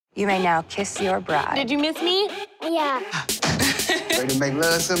You may now kiss your bride. Did you miss me? Yeah. Ready to make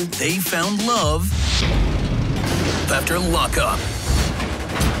love something? They found love after lockup.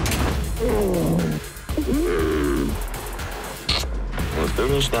 Let's do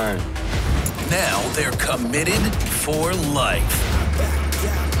this thing. Now they're committed for life.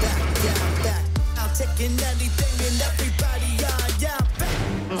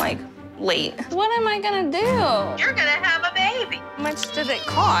 I'm like, late. What am I gonna do? You're gonna have a baby. How much did it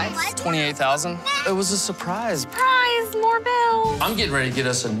cost? $28,000. It was a surprise. Surprise, more bills. I'm getting ready to get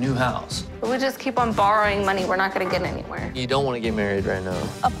us a new house. If we just keep on borrowing money, we're not gonna get anywhere. You don't want to get married right now.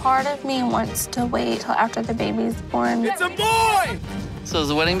 A part of me wants to wait till after the baby's born. It's a boy! So is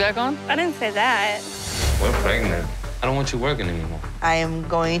the wedding back on? I didn't say that. We're pregnant. I don't want you working anymore. I am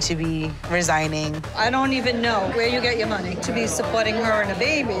going to be resigning. I don't even know where you get your money to be supporting her and a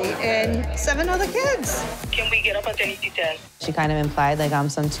baby and 7 other kids. Can we get a paternity test? She kind of implied like I'm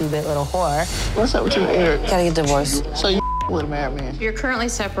some 2-bit little whore. What's up with you, Eric? Gotta get divorced. So you with a married man? You're currently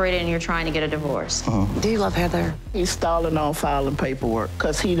separated and you're trying to get a divorce. Do you love Heather? He's stalling on filing paperwork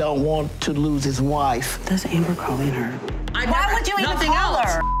because he don't want to lose his wife. Does Amber calling her? Why would you even call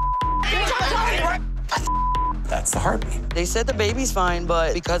her? That's the heartbeat. They said the baby's fine,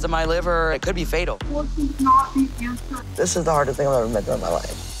 but because of my liver, it could be fatal. This is the hardest thing I've ever been through in my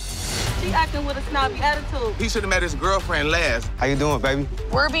life. She acting with a snobby attitude. He should have met his girlfriend last. How you doing, baby?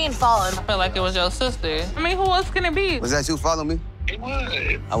 We're being followed. I feel like it was your sister. I mean, who else can it be? Was that you following me? It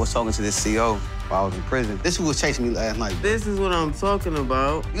was. I was talking to this CO while I was in prison. This who was chasing me last night. This is what I'm talking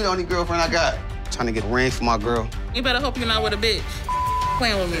about. You the only girlfriend I got. Trying to get a ring for my girl. You better hope you're not with a bitch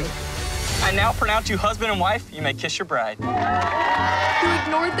playing with me. I now pronounce you husband and wife. You may kiss your bride. You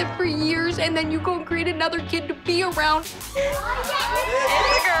ignored them for years, and then you go and create another kid to be around. It's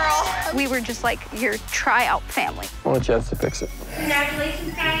a girl. We were just like your tryout family. I want Jess to fix it.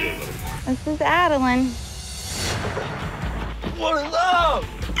 Congratulations, guys. This is Adeline. What is up?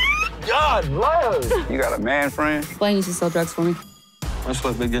 God bless. You got a man friend? Blaine used to sell drugs for me. I just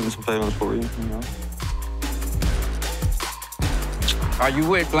like getting some favors for you, you know? Are you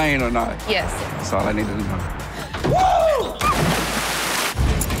with Blaine or not? Yes. That's all I needed to know.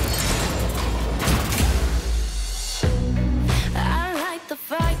 I like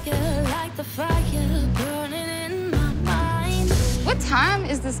the fire burning in my mind. What time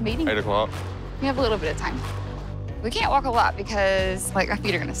is this meeting? 8 o'clock. We have a little bit of time. We can't walk a lot because, like, my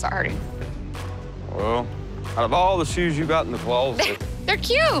feet are gonna start hurting. Well, out of all the shoes you got in the closet, They're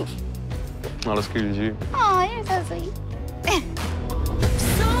cute. not as cute as you. Aw, you're so sweet.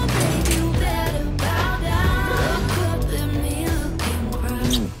 So baby, you better bow down. Look up at me looking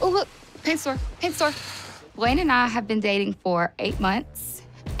bright. Oh, look, paint store, paint store. Blaine and I have been dating for 8 months,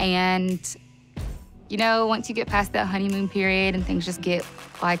 and you know, once you get past that honeymoon period and things just get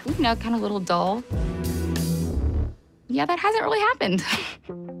like, you know, kind of a little dull. Yeah, that hasn't really happened.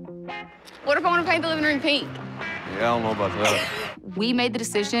 What if I want to paint the living room pink? Yeah, I don't know about that. We made the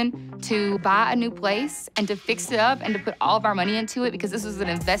decision to buy a new place and to fix it up and to put all of our money into it because this was an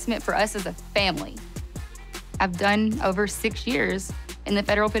investment for us as a family. I've done over 6 years in the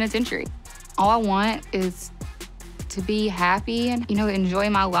federal penitentiary. All I want is to be happy and, you know, enjoy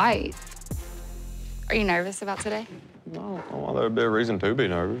my life. Are you nervous about today? No, well, there'd be a reason to be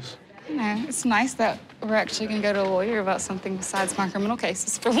nervous. You know, it's nice that we're actually gonna go to a lawyer about something besides my criminal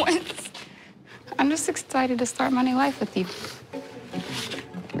cases for once. I'm just excited to start my new life with you.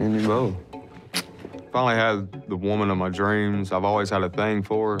 Me and you both. Finally had the woman of my dreams. I've always had a thing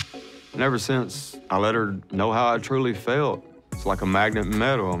for her. And ever since I let her know how I truly felt, it's like a magnet and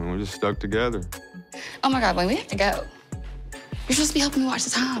metal. I mean, we just stuck together. Oh my God, Blaine, we have to go. You're supposed to be helping me watch the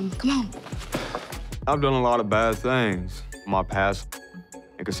time. Come on. I've done a lot of bad things in my past.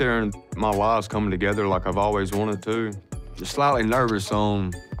 And considering my life's coming together like I've always wanted to, just slightly nervous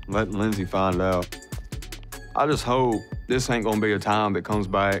on letting Lindsay find out. I just hope this ain't gonna be a time that comes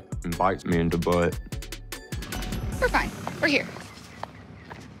back and bites me in the butt. We're fine. We're here.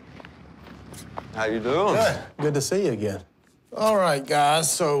 How you doing? Good. Good to see you again. All right,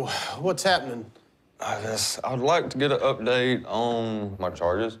 guys, so what's happening? I'd like to get an update on my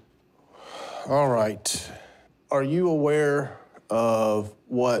charges. All right. Are you aware of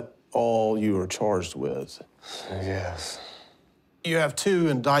what all you are charged with? Yes. You have 2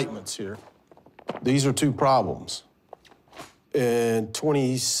 indictments here. These are 2 problems. In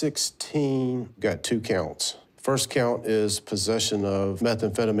 2016, you got 2 counts. First count is possession of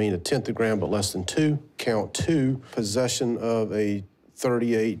methamphetamine, 1/10 of a gram, but less than 2. Count 2, possession of a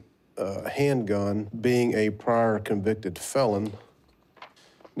 .38 handgun, being a prior convicted felon.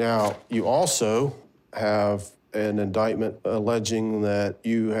 Now, you also have an indictment alleging that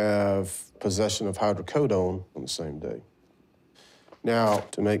you have possession of hydrocodone on the same day. Now,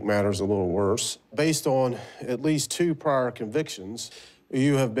 to make matters a little worse, based on at least 2 prior convictions,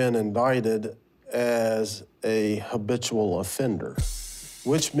 you have been indicted as a habitual offender,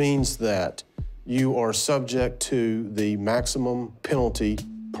 which means that you are subject to the maximum penalty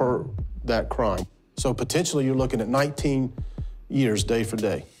per that crime. So potentially you're looking at 19 years day for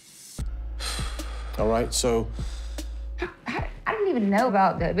day. All right, so. I didn't even know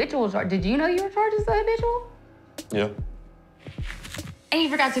about the habitual charge. Did you know you were charged as a habitual? Yeah. And you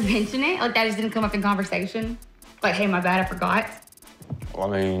forgot to mention it? Like that just didn't come up in conversation? Like, hey, my bad, I forgot?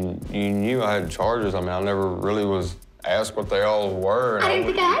 Well, I mean, you knew I had charges. I mean, I never really was asked what they all were. I didn't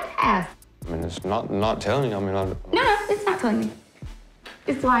think I had to ask. I mean, it's not telling you. I mean, No, it's not telling me.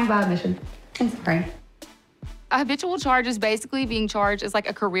 It's lying by omission. I'm sorry. A habitual charge is basically being charged as like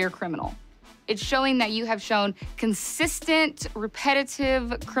a career criminal. It's showing that you have shown consistent,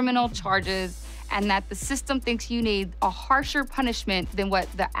 repetitive criminal charges and that the system thinks you need a harsher punishment than what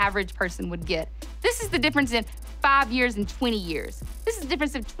the average person would get. This is the difference in 5 years and 20 years. This is the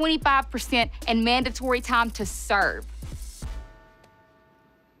difference of 25% and mandatory time to serve.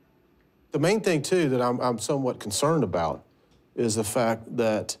 The main thing, too, that I'm somewhat concerned about is the fact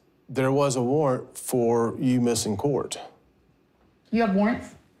that there was a warrant for you missing court. You have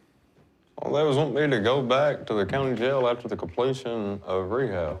warrants? Well, they was wanting me to go back to the county jail after the completion of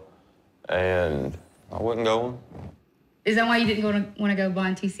rehab, and I wasn't going. Is that why you didn't want to go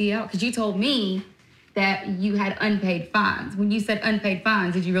bond TC out? Because you told me that you had unpaid fines. When you said unpaid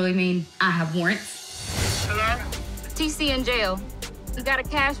fines, did you really mean I have warrants? Hello? TC in jail. You got a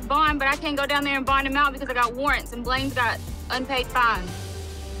cash bond, but I can't go down there and bond him out because I got warrants, and Blaine's got unpaid fines.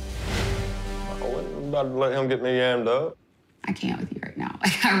 I wasn't about to let him get me yammed up. I can't with you right now.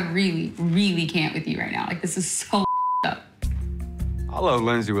 Like, I really, really can't with you right now. Like, this is so up. I love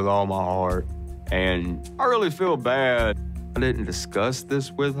Lindsay with all my heart, and I really feel bad I didn't discuss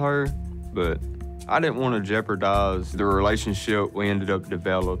this with her, but I didn't want to jeopardize the relationship we ended up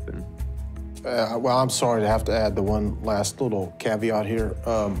developing. Well, I'm sorry to have to add the one last little caveat here.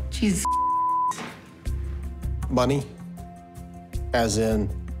 Jesus. Money, as in,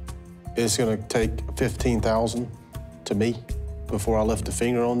 it's gonna take $15,000 to me before I lift a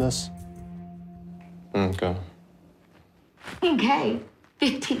finger on this. Okay. Okay.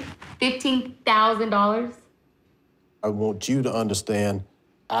 $15,000? I want you to understand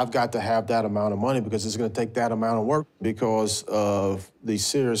I've got to have that amount of money because it's gonna take that amount of work because of the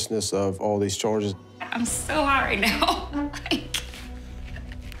seriousness of all these charges. I'm so hot right now.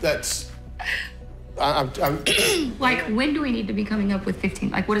 That's, I'm Like, when do we need to be coming up with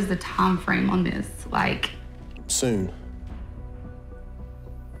 15? Like, what is the time frame on this? Like, soon.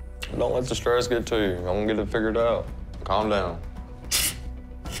 Don't let the stress get to you. I'm gonna get it figured out. Calm down.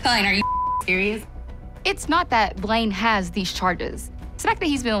 Blaine, are you serious? It's not that Blaine has these charges. It's the fact that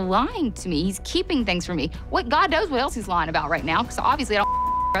he's been lying to me. He's keeping things from me. What God knows what else he's lying about right now, because obviously I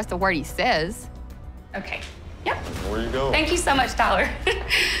don't trust the word he says. Okay. Yep. Where you going? Thank you so much, Tyler. I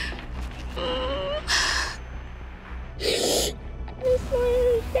just don't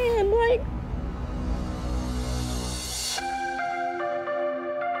understand, like.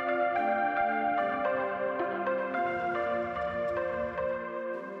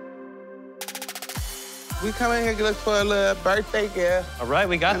 We come in here to look for a little birthday gift. All right,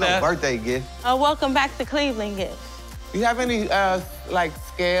 we got that. Birthday gift. Welcome back to Cleveland gift. You have any, like,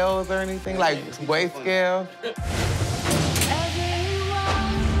 scales or anything? Like, weight scales?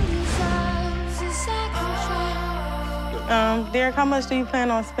 Derek, how much do you plan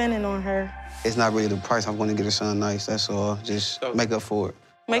on spending on her? It's not really the price. I'm going to get her something nice, that's all. Just make up for it.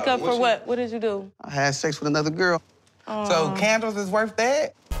 Make up for what? What did you do? I had sex with another girl. So candles is worth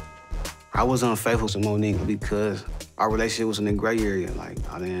that? I was unfaithful to Monique because our relationship was in the gray area. Like,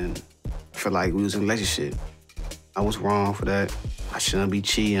 I didn't feel like we was in a relationship. I was wrong for that. I shouldn't be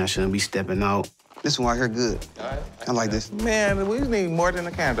cheating. I shouldn't be stepping out. This one right here good. I like this. Man, we need more than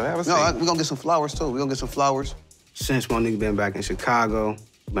a candle. Have a seat. No, we're gonna get some flowers, too. We're gonna get some flowers. Since Monique been back in Chicago,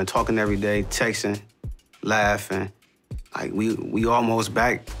 been talking every day, texting, laughing. Like, we almost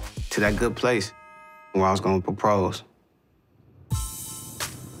back to that good place where I was gonna propose.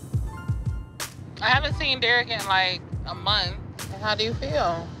 I haven't seen Derek in like a month. How do you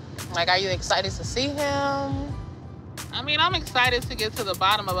feel? Like, are you excited to see him? I mean, I'm excited to get to the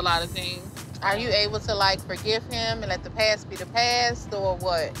bottom of a lot of things. Are you able to, like, forgive him and let the past be the past, or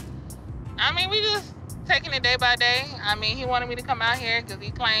what? I mean, we just taking it day by day. I mean, he wanted me to come out here because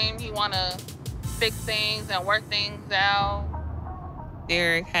he claimed he want to fix things and work things out.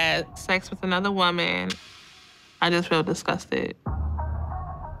 Derek had sex with another woman, I just feel disgusted.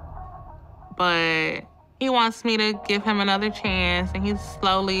 But he wants me to give him another chance, and he's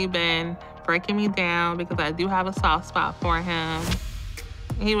slowly been breaking me down because I do have a soft spot for him.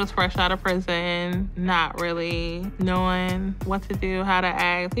 He was fresh out of prison, not really knowing what to do, how to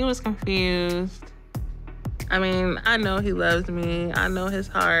act. He was confused. I mean, I know he loves me. I know his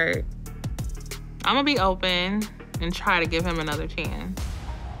heart. I'm gonna be open and try to give him another chance.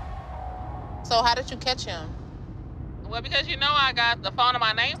 So how did you catch him? Well, because you know I got the phone in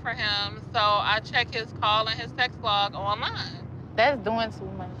my name for him, so I check his call and his text log online. That's doing too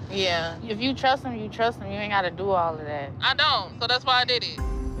much. Yeah. If you trust him, you trust him. You ain't got to do all of that. I don't, so that's why I did it.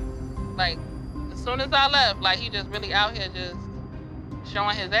 Like, as soon as I left, like, he just really out here just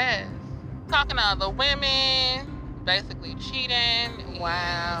showing his ass. Talking to other women, basically cheating.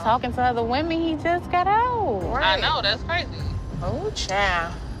 Wow. Talking to other women, he just got out. Right. I know, that's crazy. Oh,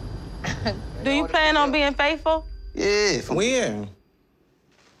 child. Do you plan on being faithful? Yeah. When?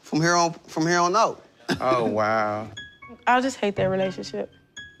 From here on out. Oh, wow. I just hate that relationship.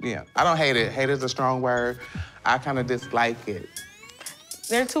 Yeah, I don't hate it. Hate is a strong word. I kind of dislike it.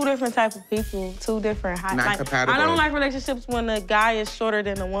 They're two different type of people, two different heights. Not compatible. I don't like relationships when a guy is shorter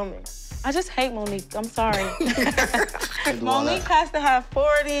than a woman. I just hate Monique. I'm sorry. Monique has to have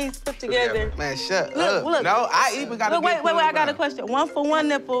 40s put together. Man, shut up. Look. No, I even got to Wait, I got a question. One for one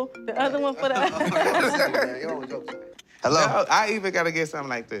nipple, the other one for the other. Hello? No, I even got to get something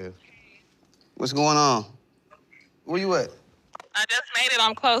like this. What's going on? Where you at? I just made it.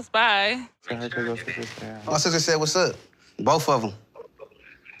 I'm close by. My sister said, what's up? Both of them.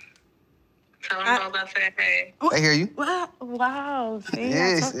 Tell them I said hey. They hear you. Wow. See,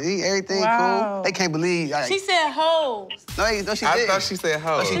 Yes, everything cool. They can't believe. She said hoes. No, she did. I thought she said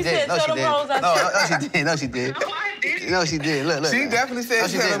hoes. No, she She did. said, No, "Tell she them did. hoes I said No, she did. No, she did. No, she did. Look. She definitely said,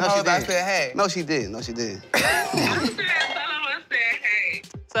 tell them hoes I said hey. No, she did. No, she did.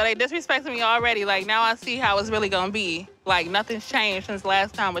 So they disrespected me already. Like, now I see how it's really gonna be. Like, nothing's changed since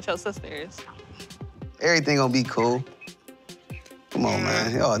last time with your sisters. Everything gonna be cool. Come on,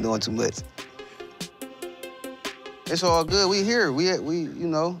 man. Y'all doing too much. It's all good. We here. We, you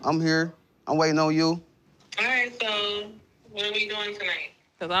know, I'm here. I'm waiting on you. All right, so what are we doing tonight?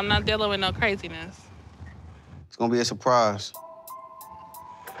 Because I'm not dealing with no craziness. It's gonna be a surprise.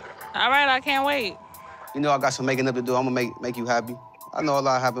 All right, I can't wait. You know I got some making up to do. I'm gonna make you happy. I know a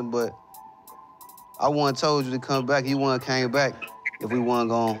lot happened, but I wouldn't told you to come back. You wouldn't came back if we weren't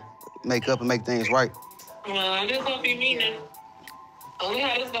gonna make up and make things right. Well, I just hope you mean it. Only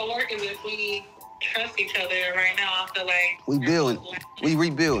how this gonna work is if we trust each other. Right now, I feel like We building. We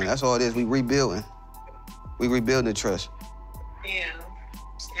rebuilding. That's all it is. We rebuilding. We rebuilding the trust. Yeah,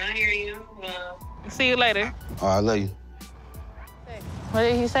 I hear you. Well, see you later. All right, I love you. What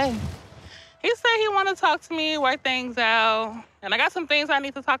did he say? He said he want to talk to me, work things out. And I got some things I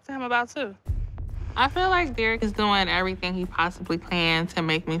need to talk to him about, too. I feel like Derek is doing everything he possibly can to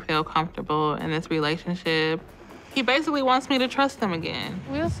make me feel comfortable in this relationship. He basically wants me to trust him again.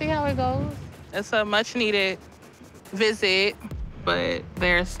 We'll see how it goes. It's a much-needed visit, but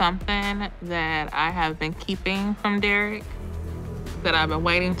there's something that I have been keeping from Derek that I've been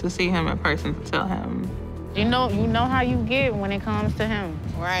waiting to see him in person to tell him. You know how you get when it comes to him.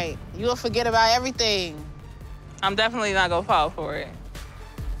 Right. You'll forget about everything. I'm definitely not gonna fall for it.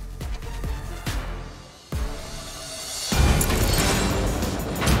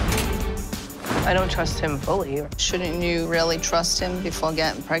 I don't trust him fully. Shouldn't you really trust him before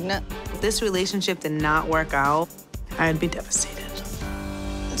getting pregnant? If this relationship did not work out, I'd be devastated.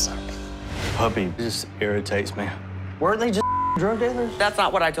 It's all right. Puppy just irritates me. Weren't they just drug dealers? That's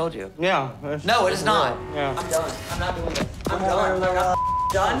not what I told you. Yeah. No, it is not. Yeah. I'm done. I'm not doing it. I'm done. I'm done.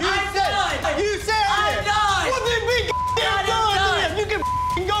 I'm done. You said I'm it. done. Well, then be I'm done. done. You can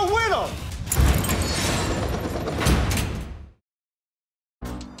go with them.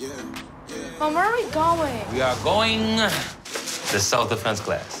 Mom, where are we going? We are going to self-defense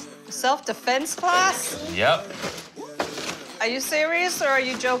class. Self-defense class? Yep. Are you serious or are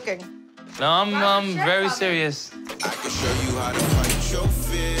you joking? No, I'm very serious. I can show you how to fight your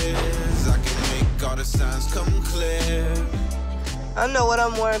fears. I can make all the signs come clear. I don't know what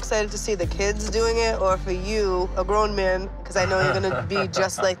I'm more excited to see, the kids doing it or for you, a grown man, because I know you're gonna be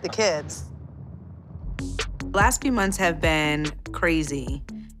just like the kids. Last few months have been crazy.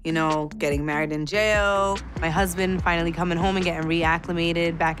 You know, getting married in jail, my husband finally coming home and getting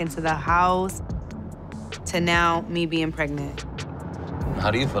reacclimated back into the house, to now me being pregnant. How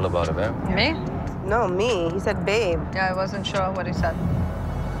do you feel about it, babe? Me? No, me. He said babe. Yeah, I wasn't sure what he said.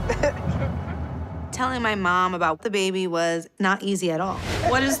 Telling my mom about the baby was not easy at all.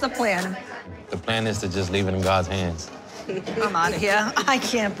 What is the plan? The plan is to just leave it in God's hands. I'm out of here. I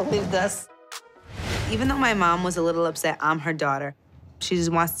can't believe this. Even though my mom was a little upset, I'm her daughter. She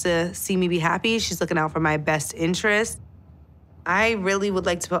just wants to see me be happy. She's looking out for my best interest. I really would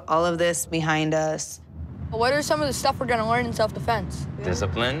like to put all of this behind us. What are some of the stuff we're gonna learn in self-defense?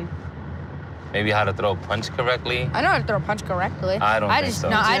 Discipline. Maybe how to throw a punch correctly. I know how to throw a punch correctly. I don't think so.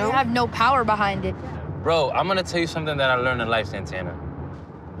 I have no power behind it. Bro, I'm gonna tell you something that I learned in life, Santana.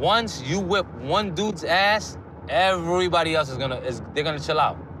 Once you whip one dude's ass, everybody else they're gonna chill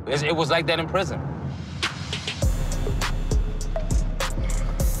out. It was like that in prison.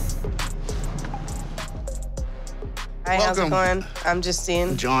 Hi, how's it going? I'm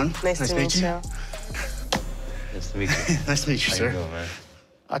Justine. John. Nice to meet you. Nice to meet you. Nice to meet you, How sir. you doing, man?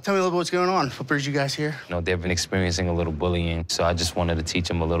 Tell me a little bit what's going on. What brings you guys here? You know, they've been experiencing a little bullying, so I just wanted to teach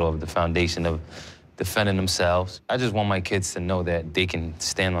them a little of the foundation of defending themselves. I just want my kids to know that they can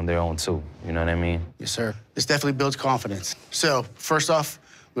stand on their own, too. You know what I mean? Yes, sir. This definitely builds confidence. So, first off,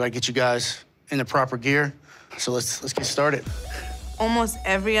 we gotta get you guys in the proper gear. So let's get started. Almost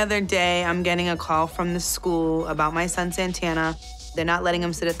every other day, I'm getting a call from the school about my son, Santana. They're not letting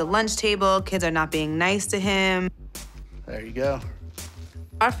him sit at the lunch table. Kids are not being nice to him. There you go.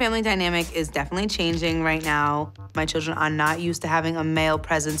 Our family dynamic is definitely changing right now. My children are not used to having a male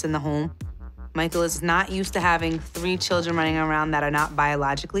presence in the home. Michael is not used to having 3 children running around that are not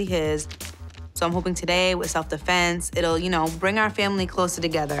biologically his. So I'm hoping today with self-defense, it'll, bring our family closer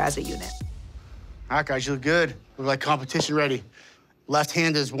together as a unit. All right, guys, you look good. We're like competition ready. Left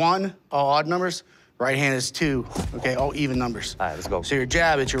hand is 1, all odd numbers. Right hand is 2, okay, all even numbers. All right, let's go. So your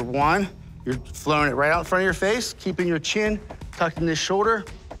jab, it's your 1. You're throwing it right out in front of your face, keeping your chin tucked in this shoulder.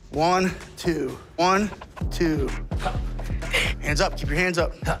 1, 2, 1, 2. Hands up, keep your hands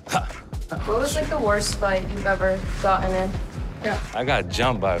up. What was like the worst fight you've ever gotten in? Yeah. I got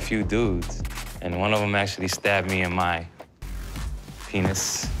jumped by a few dudes, and one of them actually stabbed me in my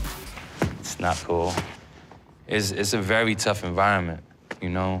penis. It's not cool. It's a very tough environment, you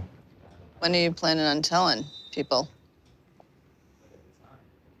know? When are you planning on telling people?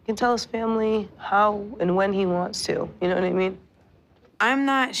 He can tell his family how and when he wants to, you know what I mean? I'm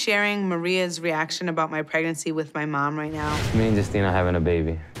not sharing Maria's reaction about my pregnancy with my mom right now. Me and Justine are having a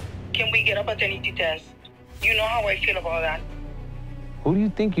baby. Can we get a paternity test? You know how I feel about that. Who do you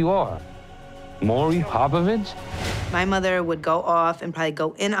think you are? Maury Popovich? My mother would go off and probably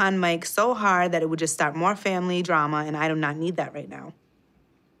go in on Mike so hard that it would just start more family drama, and I do not need that right now.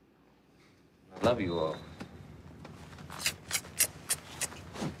 I love you all.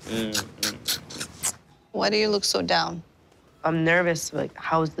 Why do you look so down? I'm nervous, like,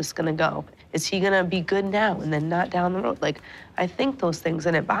 how is this gonna go? Is he gonna be good now and then not down the road? Like, I think those things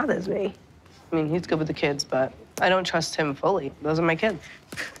and it bothers me. I mean, he's good with the kids, but I don't trust him fully. Those are my kids.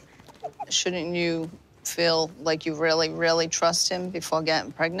 Shouldn't you feel like you really, really trust him before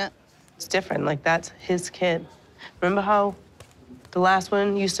getting pregnant? It's different, like that's his kid. Remember how the last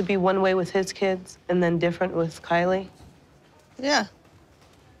one used to be one way with his kids and then different with Kylie? Yeah.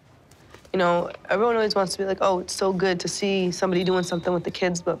 You know, everyone always wants to be like, oh, it's so good to see somebody doing something with the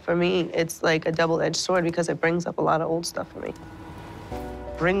kids, but for me, it's like a double-edged sword because it brings up a lot of old stuff for me.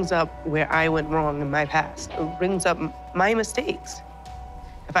 It brings up where I went wrong in my past. It brings up my mistakes.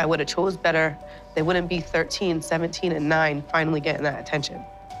 If I would have chose better, they wouldn't be 13, 17, and 9 finally getting that attention.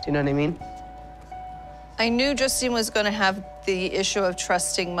 Do you know what I mean? I knew Justine was going to have the issue of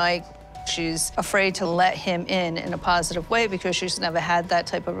trusting Mike. She's afraid to let him in a positive way because she's never had that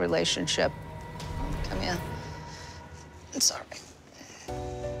type of relationship. Come here. It's all right.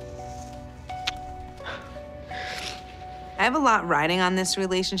 I have a lot riding on this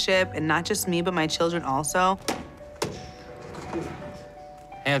relationship, and not just me, but my children also.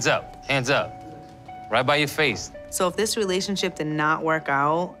 Hands up, hands up. Right by your face. So if this relationship did not work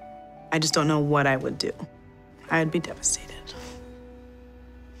out, I just don't know what I would do. I'd be devastated.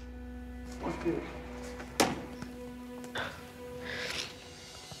 What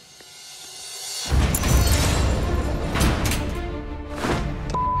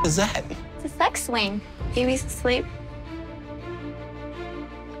is that? It's a sex swing. Baby's asleep.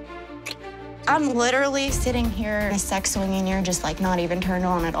 I'm literally sitting here in a sex swing and you're just like not even turned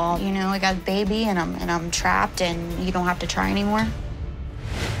on at all. You know, I got a baby and I'm trapped and you don't have to try anymore.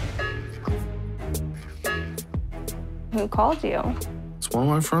 Who called you? It's one of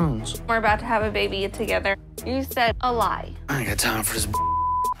my friends. We're about to have a baby together. You said a lie. I ain't got time for this.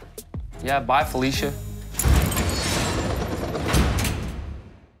 Yeah, bye, Felicia.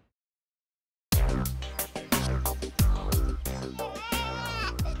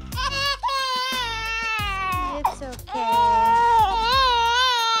 It's okay.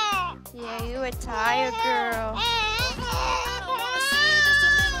 Yeah, you were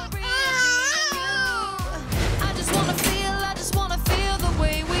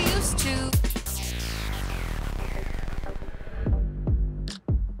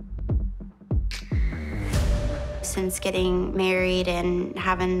since getting married and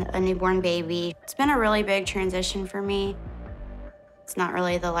having a newborn baby. It's been a really big transition for me. It's not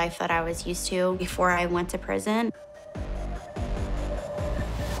really the life that I was used to before I went to prison.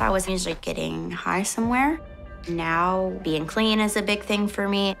 I was usually getting high somewhere. Now, being clean is a big thing for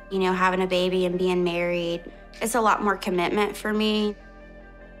me. You know, having a baby and being married, it's a lot more commitment for me.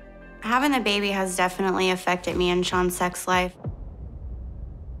 Having a baby has definitely affected me and Sean's sex life.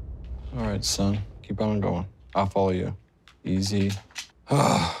 All right, son, keep on going. I'll follow you. Easy.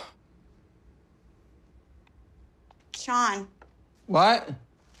 Sean, What?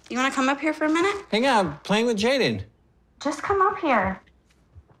 you want to come up here for a minute? Hang on, I'm playing with Jaden. Just come up here.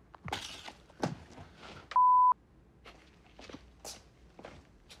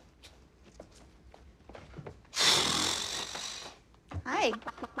 Hi.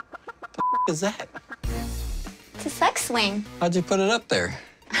 What is that? It's a sex swing. How'd you put it up there?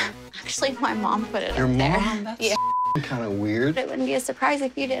 Actually, my mom put it Your up there. mom? That's Yeah. kind of weird. It wouldn't be a surprise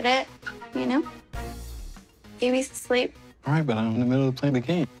if you did it, you know? Baby's asleep. All right, but I'm in the middle of playing the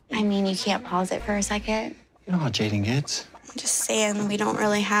game. I mean, you can't pause it for a second. You know how Jaden gets. I'm just saying we don't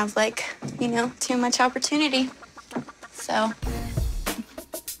really have, like, you know, too much opportunity. So.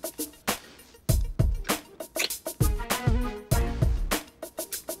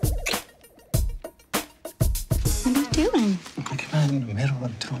 What are you doing? Like, I'm in the middle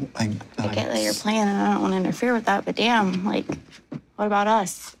of doing, I get that you're playing and I don't want to interfere with that, but damn, like, what about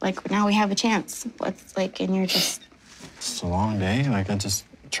us? Like, now we have a chance. What's, like, and you're just... It's a long day. Like, I'm just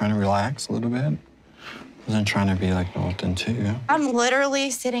trying to relax a little bit. I wasn't trying to be, like, Milton, too. I'm literally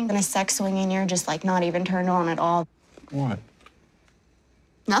sitting in a sex swing and you're just, like, not even turned on at all. What?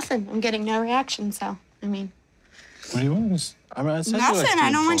 Nothing. I'm getting no reaction, so, I mean... What do you want? I mean, I said you look Nothing. beautiful.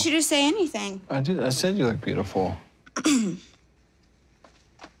 I don't want you to say anything. I did. I said you look beautiful.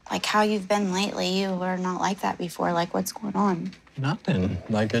 Like how you've been lately, you were not like that before. Like, what's going on? Nothing.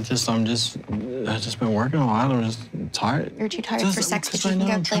 Like, I've just been working a lot. I'm just tired. You're too tired for sex, but you can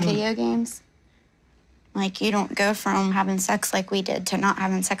go play video games? Like, you don't go from having sex like we did to not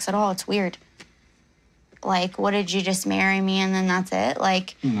having sex at all. It's weird. Like, what, did you just marry me and then that's it?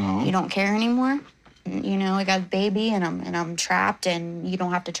 Like, No. You don't care anymore? You know, I got a baby and I'm trapped and you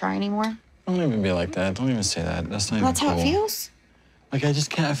don't have to try anymore? Don't even be like that. Don't even say that. That's not even That's how it cool. feels? Like, I just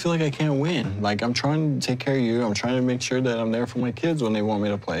can't. I feel like I can't win. Like, I'm trying to take care of you. I'm trying to make sure that I'm there for my kids when they want me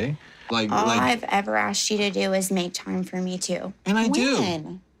to play. Like, All I've ever asked you to do is make time for me, too. And I do.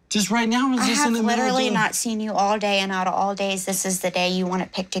 When? Just right now, I was just in the middle of literally doing... not seen you all day, and out of all days, this is the day you want to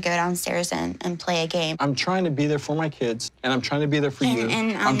pick to go downstairs and play a game. I'm trying to be there for my kids, and I'm trying to be there for you.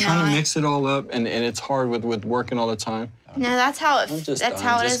 And I'm trying not. to mix it all up, and it's hard with working all the time. No, that's how I'm just that's done.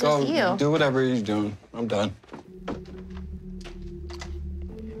 how it Just is go with you. do whatever you're doing. I'm done.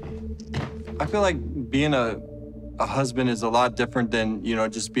 I feel like being a husband is a lot different than, you know,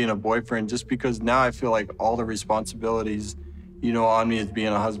 just being a boyfriend, just because now I feel like all the responsibilities, you know, on me as being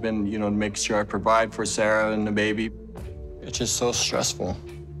a husband, you know, to make sure I provide for Sarah and the baby. It's just so stressful.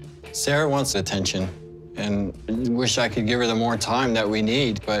 Sarah wants attention and wish I could give her the more time that we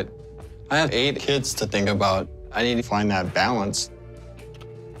need, but I have 8 kids to think about. I need to find that balance.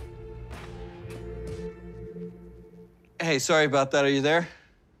 Hey, sorry about that. Are you there?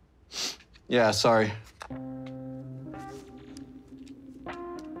 Yeah, sorry.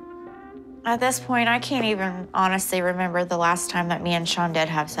 At this point, I can't even honestly remember the last time that me and Sean did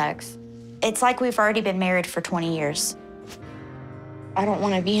have sex. It's like we've already been married for 20 years. I don't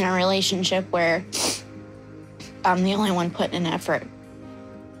want to be in a relationship where I'm the only one putting in effort.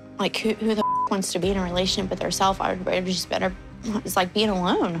 Like, who the wants to be in a relationship with herself? I'd just better, it's like being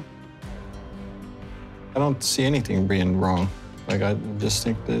alone. I don't see anything being wrong. Like, I just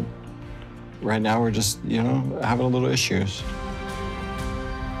think that right now we're just, you know, having a little issues.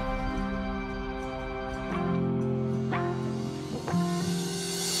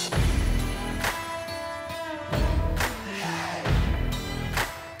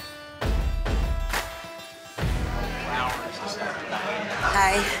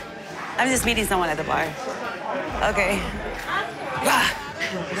 Hi. I'm just meeting someone at the bar. Okay.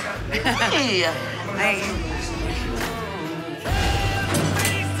 Hey. Hey.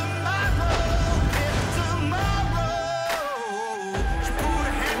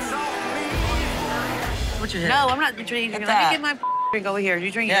 What's your No, I'm not drinking. Let me get my drink over here.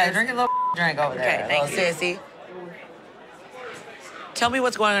 You drink Yeah, yours? drink a little drink over there. Okay, thank you. Sissy. Tell me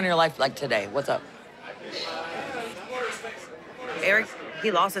what's going on in your life like today. What's up? Eric,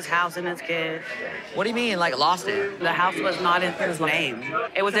 he lost his house and his kid. What do you mean, like lost it? The house was not in his name.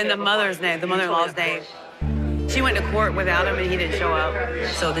 It was in the mother's name, the mother-in-law's name. She went to court without him and he didn't show up.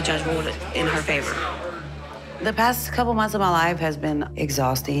 So the judge ruled it in her favor. The past couple months of my life has been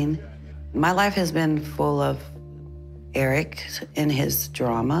exhausting. My life has been full of Eric and his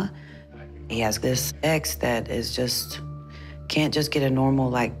drama. He has this ex that is just, can't just get a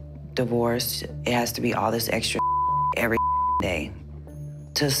normal, like, divorce. It has to be all this extra every day.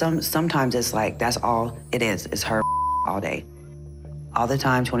 Sometimes it's like, that's all it is. It's her all day. All the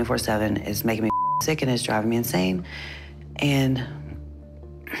time, 24/7. It's making me sick and it's driving me insane. And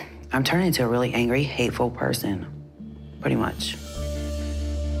I'm turning into a really angry, hateful person, pretty much.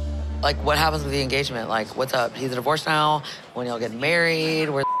 Like, what happens with the engagement? Like, what's up? He's divorced now? When y'all get married?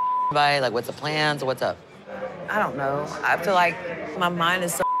 Where's by? Like, what's the plans? What's up? I don't know. I feel like my mind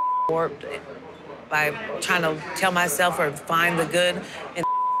is so warped by trying to tell myself or find the good in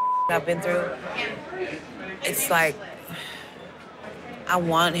I've been through. It's like, I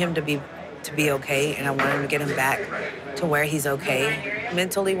want him to be okay, and I want him to get him back to where he's okay.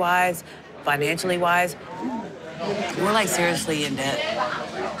 Mentally wise, financially wise, we're like seriously in debt.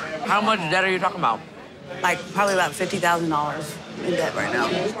 How much debt are you talking about? Like probably about $50,000 in debt right now.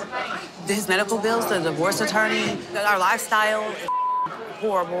 His medical bills, the divorce attorney, our lifestyle is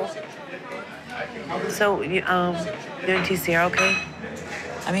horrible. So, you and TC are okay?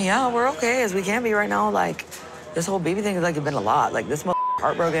 I mean, yeah, we're okay as we can be right now. Like, this whole baby thing has like been a lot. Like, this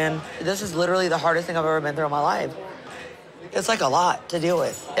heartbroken. This is literally the hardest thing I've ever been through in my life. It's like a lot to deal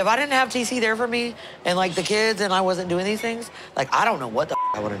with. If I didn't have TC there for me and like the kids and I wasn't doing these things, like, I don't know what the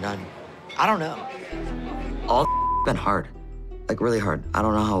I would have done. I don't know. All been hard, like really hard. I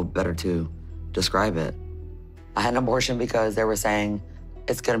don't know how better to describe it. I had an abortion because they were saying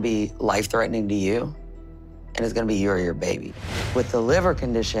it's gonna be life-threatening to you and it's gonna be you or your baby. With the liver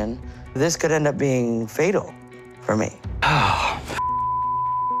condition, this could end up being fatal for me.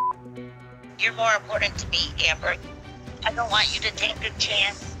 You're more important to me, Amber. I don't want you to take a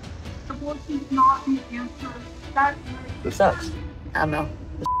chance. Abortion's not the answer. It sucks. I know.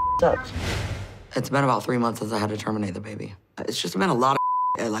 It sucks. It's been about 3 months since I had to terminate the baby. It's just been a lot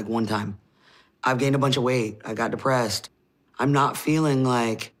of at like one time. I've gained a bunch of weight. I got depressed. I'm not feeling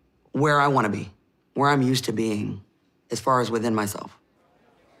like where I want to be, where I'm used to being as far as within myself.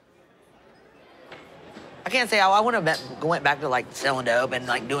 I can't say I would have went back to like selling dope and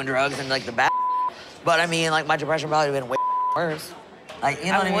like doing drugs and like the bad, but I mean like my depression probably would have been way worse. Like,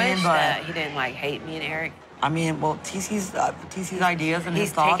 you know what I mean? I wish But that he didn't like hate me and Eric. I mean, well, TC's ideas and his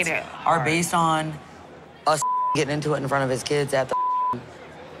He's thoughts taking it are hard. based on us getting into it in front of his kids at the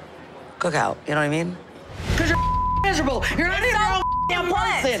cookout. You know what I mean? Because you're miserable. You're not even your own damn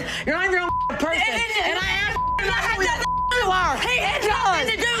person. You're not even your own person. And I asked you who you are. Hey, it does.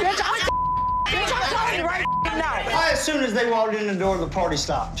 Bitch, I'm right now. As soon as they walked in the door, the party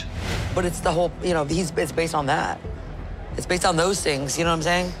stopped. But it's the whole, you know, it's based on that. It's based on those things, you know what I'm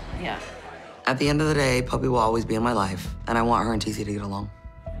saying? Yeah. At the end of the day, Puppy will always be in my life, and I want her and TC to get along.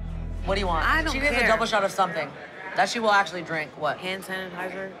 What do you want? I don't She needs care. a double shot of something that she will actually drink. What? Hand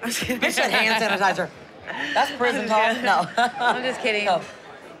sanitizer. Bitch said hand sanitizer. That's prison talk. No. I'm just kidding. No.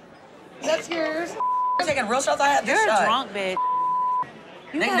 That's yours. You're taking real shots. I had this You're shot. a drunk bitch.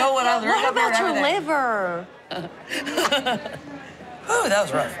 They know what I learned. What about your liver? Ooh, that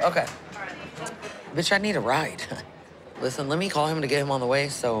was rough. Okay. Bitch, I need a ride. Listen, let me call him to get him on the way,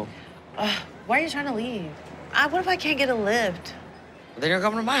 so... Why are you trying to leave? What if I can't get a lift? Then you're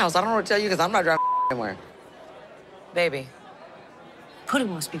coming to my house. I don't know what to tell you because I'm not driving anywhere. Baby. Put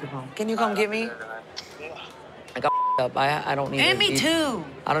him on speakerphone. Can you come get me? I got up. I don't need And to me be, too.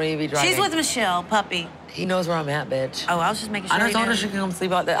 I don't need to be driving. She's with Michelle, puppy. He knows where I'm at, bitch. Oh, I was just making sure. I he told her knew. she could come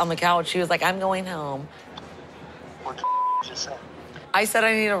sleep out on the couch. She was like, I'm going home. What did you say? I said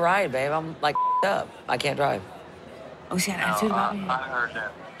I need a ride, babe. I'm like up. I can't drive. Oh, she had an attitude about me. I heard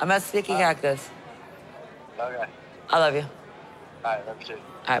that. I'm at Sticky Cactus. Okay. I love you. All right, love you too.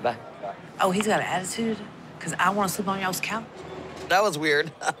 All right, bye. Oh, he's got an attitude? Because I want to sleep on y'all's couch. That was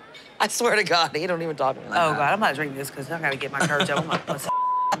weird. I swear to God, he don't even talk to me like Oh, that. God, I'm about to drink this because I got to get my courage up. I'm going to put some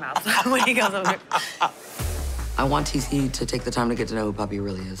mouth when he goes over here. I want TC to take the time to get to know who Puppy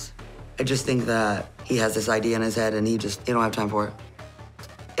really is. I just think that he has this idea in his head and he don't have time for it.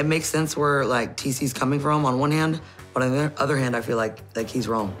 It makes sense where like TC's coming from on one hand, but on the other hand, I feel like he's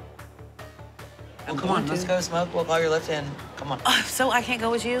wrong. Well, come on, let's go smoke. We'll call your lift in. Come on. So I can't go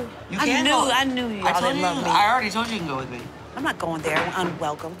with you? You can go. I knew you I all told didn't you. love me. I already told you you can go with me. I'm not going there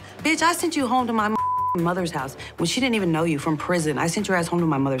unwelcome. Bitch, I sent you home to my mother's house when she didn't even know you from prison. I sent your ass home to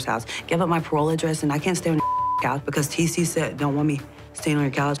my mother's house, gave up my parole address, and I can't stay on your couch because TC said don't want me staying on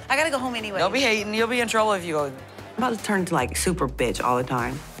your couch. I gotta go home anyway. Don't be hating. You'll be in trouble if you go. I'm about to turn into like super bitch all the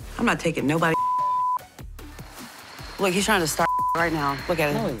time. I'm not taking nobody. Look, he's trying to start right now. Look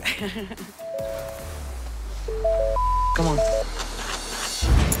at it. Come on.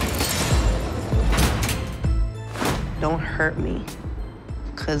 Don't hurt me,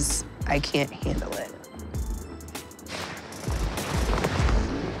 because I can't handle it.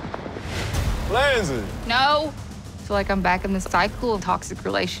 Lindsay! No. I feel like I'm back in the cycle of toxic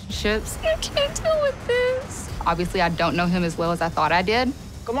relationships. I can't deal with this. Obviously, I don't know him as well as I thought I did.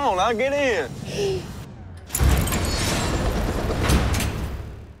 Come on, now get in.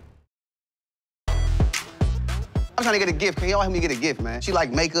 I'm trying to get a gift. Can y'all help me get a gift, man? She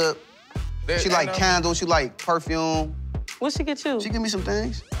like makeup. She like candles. She like perfume. What'd she get you? She give me some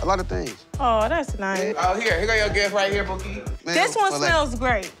things. A lot of things. Oh, that's nice. Oh, here go your gift right here, Bookie. This one smells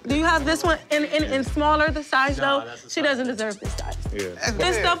great. Do you have this one in smaller the size though? She doesn't deserve this size. Yeah.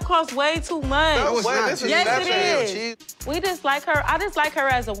 This stuff costs way too much. No, it's not. This is yes, expensive. it is. We just like her. I just like her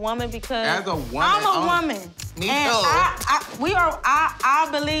as a woman because As a woman, I'm a woman. Me and too. I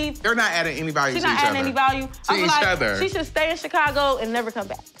believe They're not adding any value she's to not each adding other. any value. To each like, other. She should stay in Chicago and never come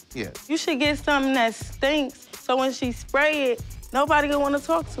back. Yeah. You should get something that stinks so when she spray it, nobody will want to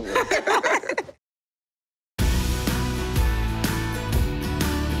talk to her.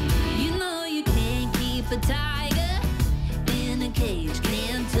 You know you can't keep a tiger in a cage,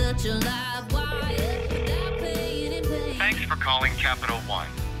 can't touch a live wire without paying and paying. Thanks for calling Capital One.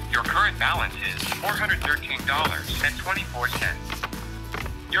 Your current balance is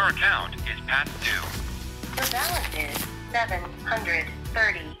 $413.24. Your account is past due. Your balance is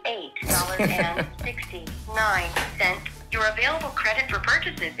 $738.69. Your available credit for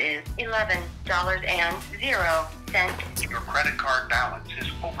purchases is $11.00. Your credit card balance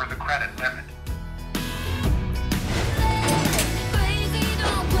is over the credit limit.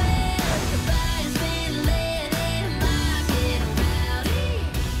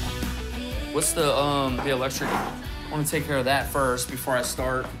 What's the electric? I want to take care of that first before I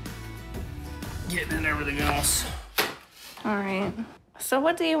start getting in everything else. All right. So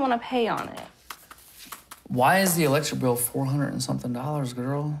what do you want to pay on it? Why is the electric bill $400 and something,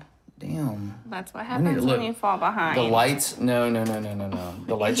 girl? Damn. That's what happens when you fall behind. The lights? No.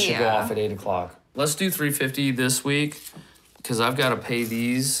 The lights should go off at 8 o'clock. Let's do $350 this week because I've got to pay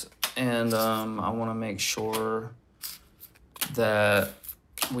these, and I want to make sure that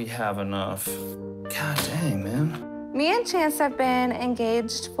we have enough. God dang, man. Me and Chance have been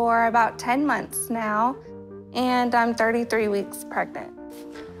engaged for about 10 months now, and I'm 33 weeks pregnant.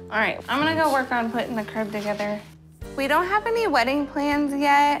 All right, I'm gonna go work on putting the crib together. We don't have any wedding plans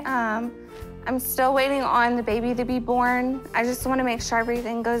yet. I'm still waiting on the baby to be born. I just wanna make sure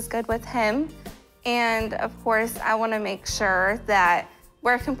everything goes good with him. And of course, I wanna make sure that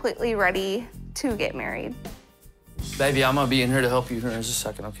we're completely ready to get married. Baby, I'm gonna be in here to help you here in just a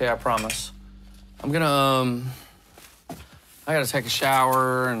second, okay? I promise. I'm gonna, I gotta take a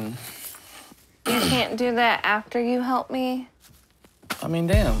shower and... You can't do that after you help me? I mean,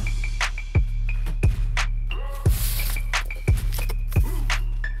 damn.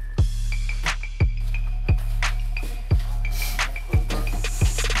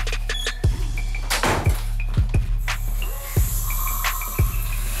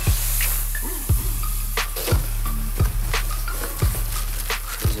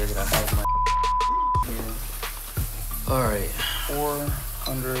 Crazy, I gotta have my here. All right,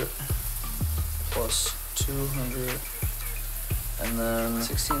 400 plus 200. And then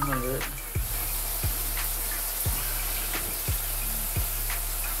 1,600.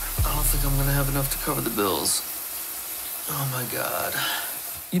 I don't think I'm gonna have enough to cover the bills. Oh my God.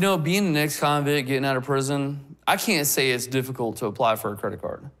 You know, being an ex-convict, getting out of prison, I can't say it's difficult to apply for a credit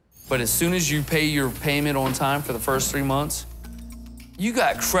card. But as soon as you pay your payment on time for the first 3 months, you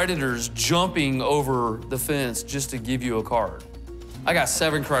got creditors jumping over the fence just to give you a card. I got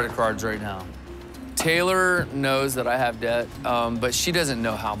 7 credit cards right now. Taylor knows that I have debt, but she doesn't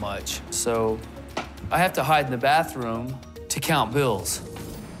know how much. So I have to hide in the bathroom to count bills.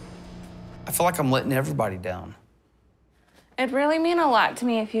 I feel like I'm letting everybody down. It'd really mean a lot to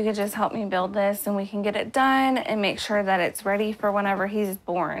me if you could just help me build this and we can get it done and make sure that it's ready for whenever he's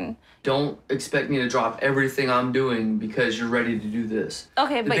born. Don't expect me to drop everything I'm doing because you're ready to do this.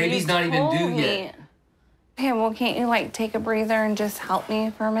 Okay, but the baby's not even due yet. Okay, well, can't you like take a breather and just help me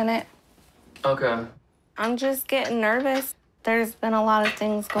for a minute? Okay. I'm just getting nervous. There's been a lot of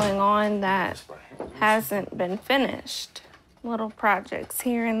things going on that hasn't been finished. Little projects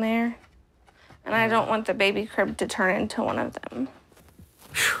here and there. And I don't want the baby crib to turn into one of them.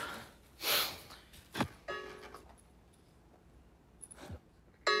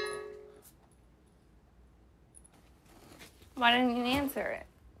 Why didn't you answer it?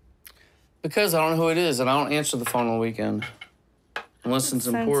 Because I don't know who it is, and I don't answer the phone on the weekend. Unless it's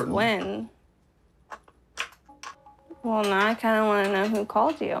important. Since when? Well, now I kind of want to know who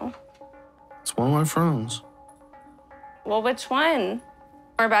called you. It's one of my friends. Well, which one?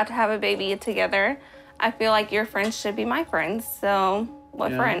 We're about to have a baby together. I feel like your friends should be my friends, so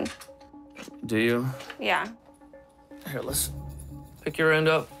what friend? Do you? Yeah. Here, let's pick your end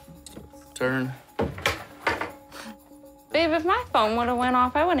up. Turn. Babe, if my phone would have went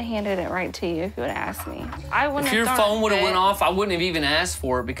off, I would have handed it right to you if you would have asked me. I wouldn't If have your thrown phone it would have fit. went off, I wouldn't have even asked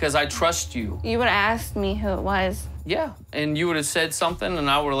for it because I trust you. You would have asked me who it was. Yeah, and you would have said something and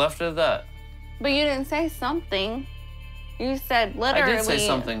I would have left it at that. But you didn't say something. You said literally I did say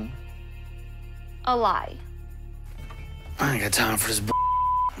something. a lie. I ain't got time for this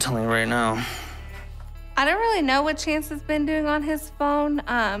I'm telling you right now. I don't really know what Chance has been doing on his phone,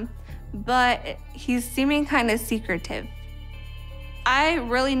 but he's seeming kind of secretive. I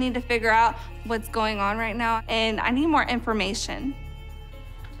really need to figure out what's going on right now, and I need more information.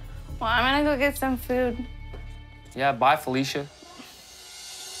 Well, I'm gonna go get some food. Yeah, bye, Felicia.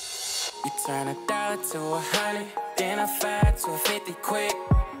 You turn $1 to $100, then a 5 to 50 quick,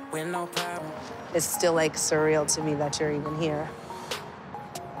 with no problem. It's still like surreal to me that you're even here.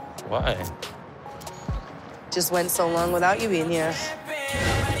 Why? Just went so long without you being here.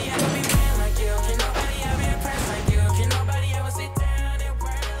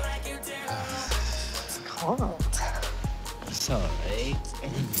 It's cold. It's all right.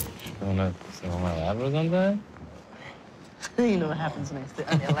 You wanna sit on my lap or something? You know what happens when I sit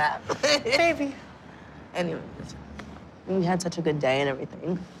on your lap. Baby. Anyways, we had such a good day and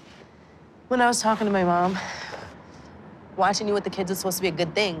everything. When I was talking to my mom, watching you with the kids is supposed to be a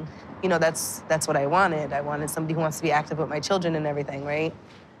good thing. You know, that's what I wanted. I wanted somebody who wants to be active with my children and everything, right?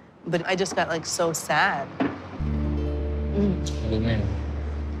 But I just got, like, so sad. What do you mean?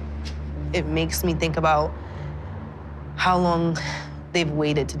 It makes me think about how long they've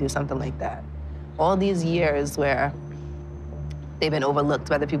waited to do something like that. All these years where they've been overlooked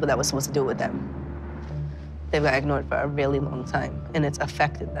by the people that were supposed to do it with them. They've got ignored for a really long time, and it's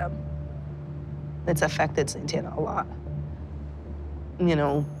affected them. It's affected Santana a lot. You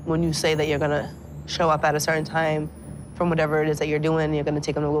know, when you say that you're gonna show up at a certain time from whatever it is that you're doing, you're gonna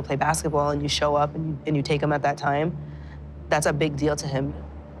take them to go play basketball, and you show up and you take them at that time, that's a big deal to him.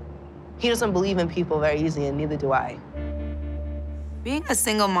 He doesn't believe in people very easy, and neither do I. Being a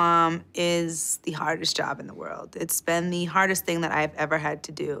single mom is the hardest job in the world. It's been the hardest thing that I've ever had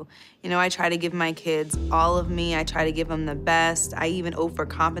to do. You know, I try to give my kids all of me. I try to give them the best. I even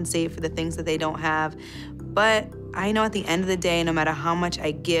overcompensate for the things that they don't have. But I know at the end of the day, no matter how much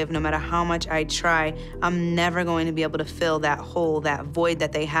I give, no matter how much I try, I'm never going to be able to fill that hole, that void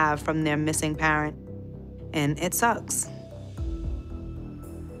that they have from their missing parent. And it sucks.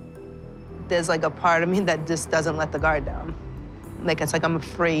 There's like a part of me that just doesn't let the guard down. Like, it's like I'm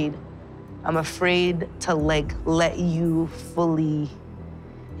afraid. I'm afraid to, like, let you fully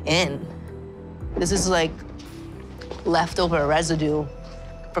in. This is like leftover residue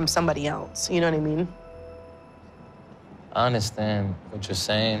from somebody else, you know what I mean? I understand what you're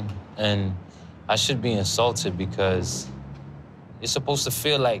saying, and I should be insulted because you're supposed to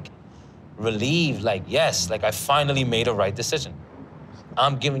feel like relieved, like, yes, like I finally made a right decision.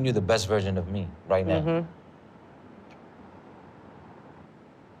 I'm giving you the best version of me right now. Mm-hmm.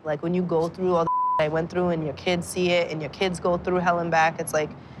 Like, when you go through all the I went through and your kids see it and your kids go through hell and back, it's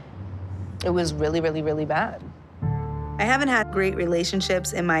like, it was really, really, really bad. I haven't had great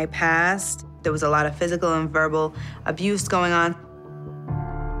relationships in my past. There was a lot of physical and verbal abuse going on.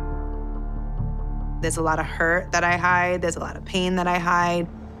 There's a lot of hurt that I hide. There's a lot of pain that I hide.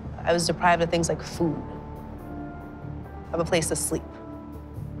 I was deprived of things like food, of a place to sleep.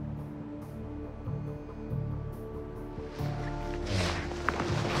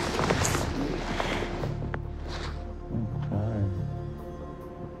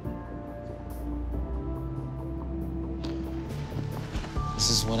 This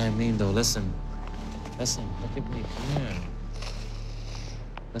is what I mean, though. Listen, look at me. Come here.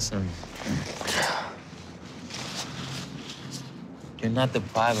 Listen. You're not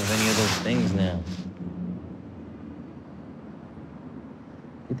deprived of any of those things now.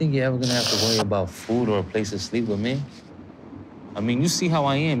 You think you're ever gonna have to worry about food or a place to sleep with me? I mean, you see how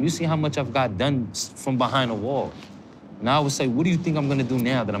I am. You see how much I've got done from behind a wall. Now I would say, what do you think I'm gonna do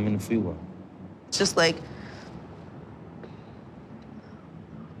now that I'm in the free world? It's just like,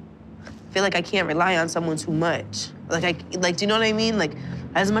 I feel like I can't rely on someone too much. Like, do you know what I mean? Like,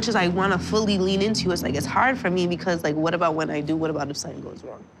 as much as I want to fully lean into it, it's like, it's hard for me because, like, what about when I do? What about if something goes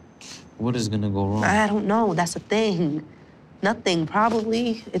wrong? What is gonna go wrong? I don't know. That's the thing. Nothing,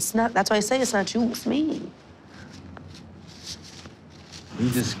 probably. It's not, that's why I say it's not you, it's me.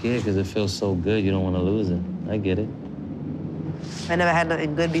 You're just scared because it feels so good, you don't want to lose it. I get it. I never had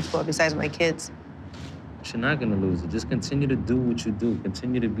nothing good before besides my kids. But you're not gonna lose it. Just continue to do what you do.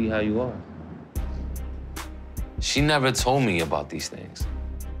 Continue to be how you are. She never told me about these things.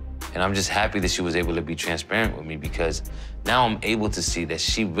 And I'm just happy that she was able to be transparent with me because now I'm able to see that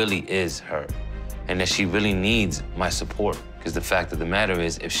she really is her and that she really needs my support. Because the fact of the matter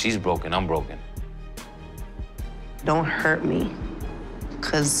is, if she's broken, I'm broken. Don't hurt me,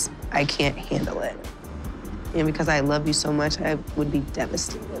 because I can't handle it. And because I love you so much, I would be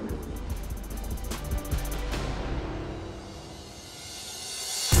devastated.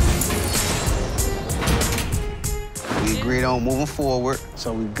 We agreed on moving forward,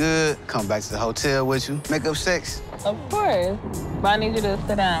 so we good. Come back to the hotel with you. Make up sex. Of course. But I need you to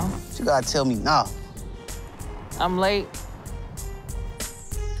sit down. You gotta tell me now. I'm late.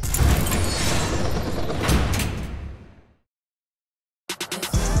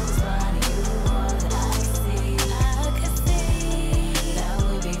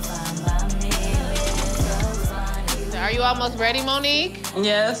 Are you almost ready, Monique?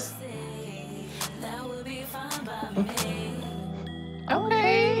 Yes.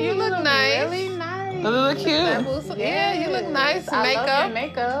 Okay, you look nice. Really nice. You look cute. Yeah, you look nice. I love your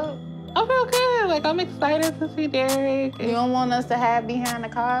makeup. I feel good. Like, I'm excited to see Derek. You don't want us to hide behind the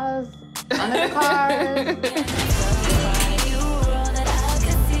cars? Under the cars?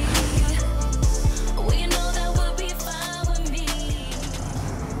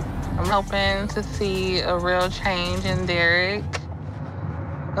 I'm hoping to see a real change in Derek.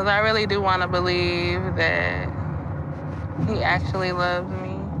 Because I really do want to believe that he actually loves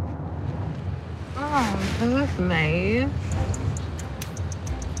me. Oh, that's nice.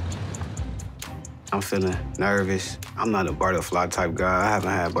 I'm feeling nervous. I'm not a butterfly type guy. I haven't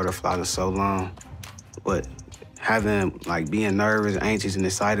had butterflies in so long. But having, like, being nervous, anxious, and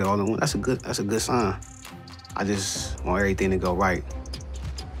excited all in one, that's a good sign. I just want everything to go right.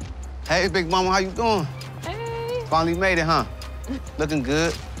 Hey, Big Mama, how you doing? Hey. Finally made it, huh? Looking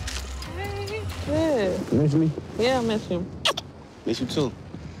good. Hey. Good. Miss me? Yeah, I miss you. Miss you too.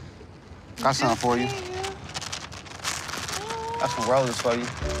 Got something for you. Got some roses for you.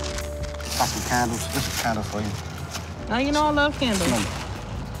 Got some candles. There's some candles for you. Now you know I love candles.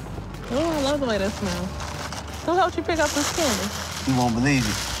 Oh, I love the way that smells. Who helped you pick up this candy? You won't believe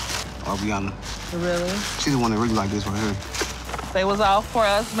it, Ariana. Really? She's the one that really like this right here. They was all for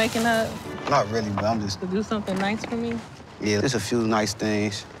us making up? Not really, but I'm just... To do something nice for me? Yeah, there's a few nice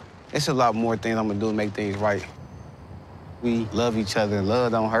things. It's a lot more things I'm gonna do to make things right. We love each other, and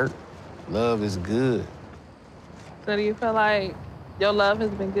love don't hurt. Love is good. So do you feel like your love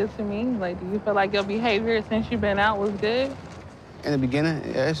has been good to me? Like, do you feel like your behavior since you've been out was good? In the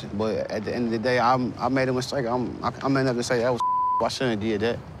beginning, yes, but at the end of the day, I made a mistake. I may never say that was I shouldn't have did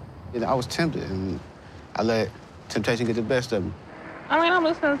that. You know, I was tempted, and I let temptation get the best of me. I mean, I'm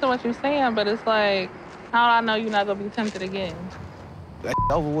listening to what you're saying, but it's like, how do I know you're not gonna be tempted again? That's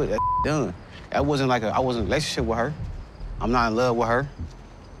over with. That's done. That wasn't like I wasn't in a relationship with her. I'm not in love with her.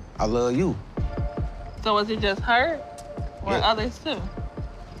 I love you. So was it just her, or others too?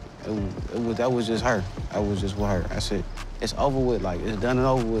 That was just her. That was just with her. That's it. It's over with. Like, it's done and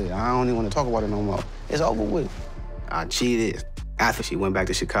over with. I don't even want to talk about it no more. It's over with. I cheated after she went back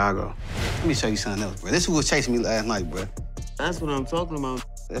to Chicago. Let me show you something else, bro. This is who was chasing me last night, bro. That's what I'm talking about.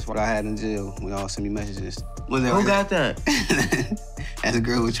 That's what I had in jail when y'all sent me messages. Who got that? That's the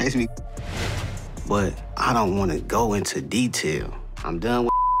girl who was chasing me. But I don't want to go into detail. I'm done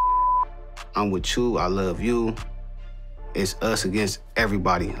with I'm with you. I love you. It's us against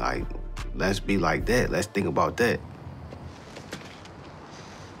everybody. Like, let's be like that. Let's think about that.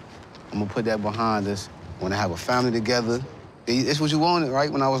 I'm gonna put that behind us. Want to have a family together. It's what you wanted, right?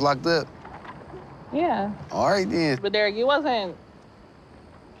 When I was locked up. Yeah. All right, then. But Derek, you wasn't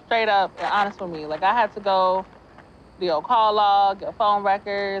straight up and honest with me. Like, I had to go to your call log, your phone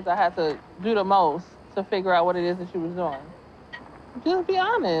records. I had to do the most to figure out what it is that you was doing. Just be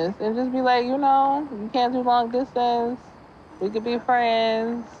honest and just be like, you know, you can't do long distance. We could be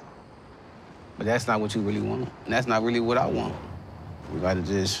friends. But that's not what you really want. And that's not really what I want. We gotta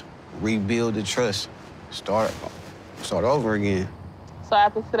just rebuild the trust. Start over again. So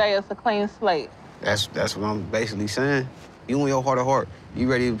after today, it's a clean slate. That's what I'm basically saying. You and your heart of heart, you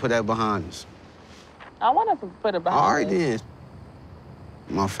ready to put that behind us? I want to put it behind All right, us. then.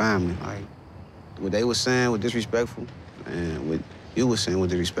 My family, like, what they was saying was disrespectful, and what you was saying was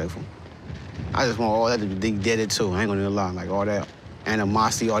disrespectful. I just want all that to be dead too. I ain't gonna lie, like all that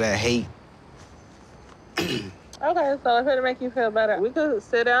animosity, all that hate. Okay, so if it'll make you feel better, we could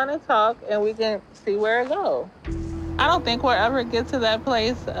sit down and talk, and we can see where it goes. I don't think we'll ever get to that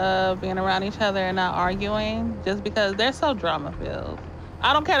place of being around each other and not arguing, just because they're so drama-filled.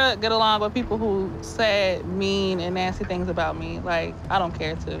 I don't care to get along with people who said mean and nasty things about me. Like, I don't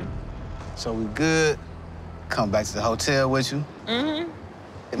care to. So we good? Come back to the hotel with you? Mm-hmm.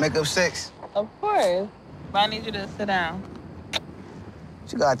 And make up sex? Of course. But I need you to sit down.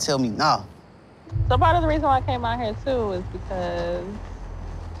 You gotta tell me now. So part of the reason why I came out here, too, is because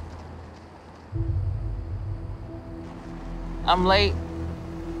I'm late.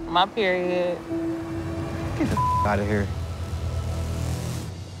 My period. Get the out of here.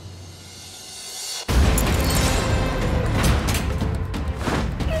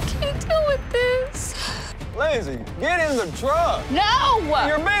 I can't deal with this. Lazy, get in the truck. No!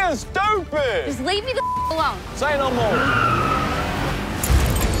 You're being stupid. Just leave me the alone. Say no more.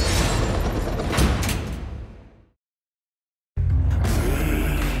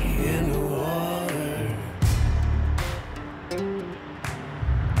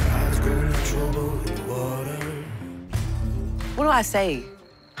 What do I say?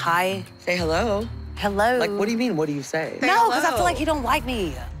 Hi? Say hello. Hello? Like, what do you mean? What do you say? No, because I feel like he don't like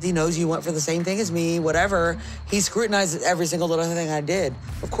me. He knows you went for the same thing as me, whatever. He scrutinizes every single little thing I did.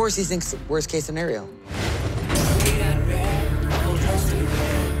 Of course, he thinks worst case scenario.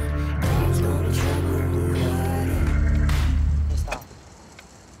 Stop.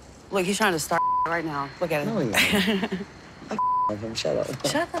 Look, he's trying to start right now. Look at him. No, he love him. Shut up.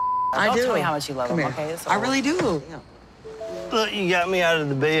 Shut the I Don't do. tell me how much you love Come him, here. okay? It's I really do. Look, you got me out of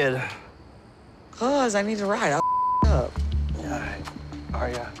the bed. Cause I need to ride. I'll up. All right. Are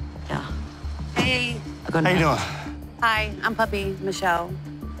ya? Yeah. Hey. How you doing? Hi, I'm Puppy Michelle.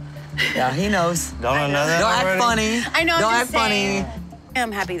 Yeah, he knows. Don't I know that Don't act already? funny. I know, Don't I'm act just saying. funny.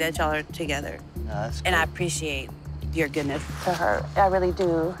 I'm happy that y'all are together. That's And I appreciate your goodness to her. I really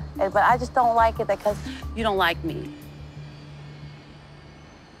do. But I just don't like it because you don't like me.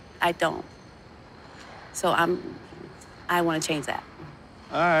 I don't. So I want to change that.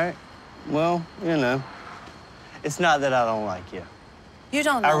 All right. Well, you know, it's not that I don't like you. You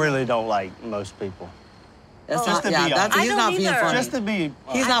don't know. I really don't like most people. That's Just not, to be yeah, honest. that's, I he's don't not being either. funny. Just to be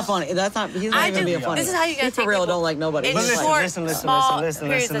He's not funny. That's not, he's not even being funny. This is how you He gotta for take real people. don't like nobody. It's He's short, listen, small periods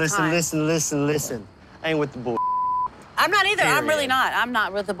of time. listen. I ain't with the bull. I'm not either. I'm really Period. not. I'm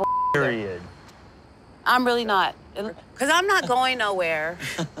not with the bull. Period. I'm really not. Because I'm not going nowhere.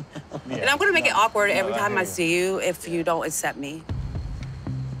 And I'm going to make it awkward every time I see you if you don't accept me.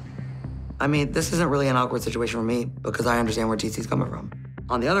 I mean, this isn't really an awkward situation for me because I understand where TC's coming from.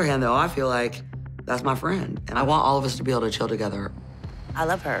 On the other hand, though, I feel like that's my friend, and I want all of us to be able to chill together. I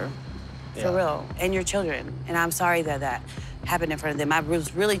love her, for real, and your children. And I'm sorry that that happened in front of them. I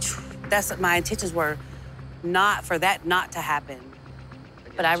was really, that's my intentions were not for that not to happen.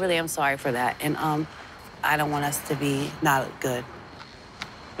 But I really am sorry for that, and I don't want us to be not good.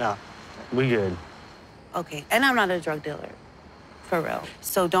 No, we good. Okay, and I'm not a drug dealer, for real.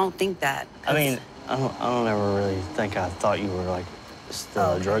 So don't think that. I mean, I don't ever really think I thought you were like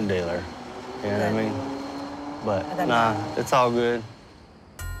still a drug dealer. You know what I mean? But nah, it's all good.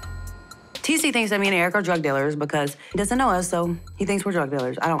 TC thinks that me and Eric are drug dealers because he doesn't know us, so he thinks we're drug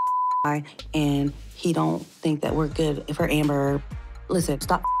dealers. I don't and he don't think that we're good for Amber. Listen,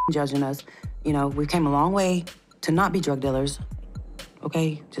 stop judging us. You know, we came a long way to not be drug dealers.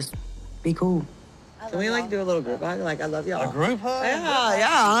 Okay, just be cool. Can we like do a little group hug? Like, I love y'all. A group hug?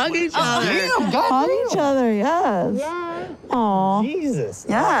 Yeah, hug each other. damn, hug each other, yes. Yeah. Aw. Jesus.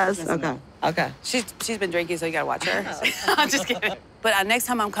 Yes. Okay. She's been drinking, so you gotta watch her. I'm just kidding. But next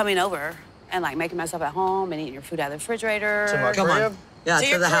time I'm coming over and like making myself at home and eating your food out of the refrigerator. To my Come crib? on. Yeah, to to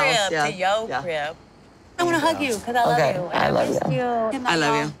your the crib, house. Yeah. to your crib. I want to hug you because I love Okay, you. I love miss you. I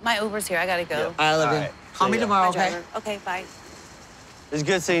love you. My Uber's here. I gotta go. I love All you. right. Call me See ya. tomorrow, My okay? driver. Okay, bye. It's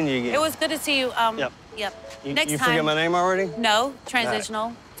good seeing you again. It was good to see you. Yep. Next you time. forget my name already? No,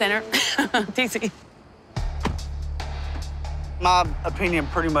 transitional center. TC. My opinion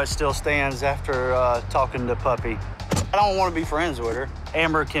pretty much still stands after talking to Puppy. I don't want to be friends with her.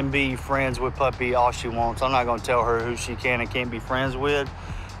 Amber can be friends with Puppy all she wants. I'm not going to tell her who she can and can't be friends with.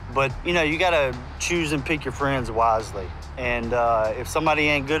 But, you know, you got to choose and pick your friends wisely. And if somebody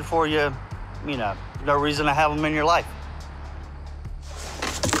ain't good for you, you know, no reason to have them in your life.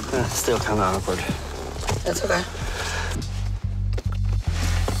 Still kind of awkward. That's okay.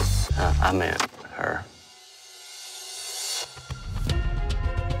 I meant her.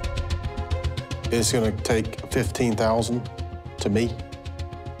 It's gonna take $15,000 to me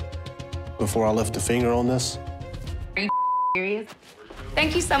before I lift a finger on this. Are you serious?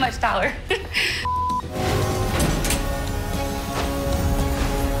 Thank you so much, Tyler.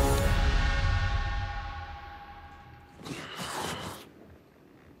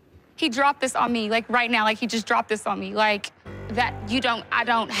 he dropped this on me, like right now, like he just dropped this on me, like that I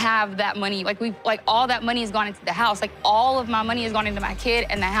don't have that money. Like all that money has gone into the house. Like all of my money has gone into my kid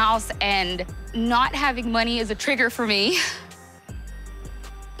and the house, and not having money is a trigger for me.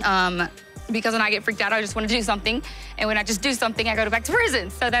 Because when I get freaked out, I just want to do something. And when I just do something, I go back to prison.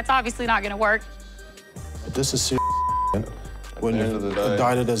 So that's obviously not gonna work. This is serious when you're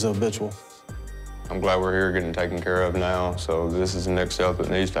indicted as a habitual. I'm glad we're here getting taken care of now, so this is the next step that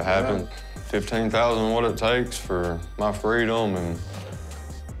needs to happen. Yeah. $15,000, what it takes for my freedom, and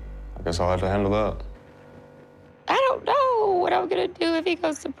I guess I'll have to handle that. I don't know what I'm gonna do if he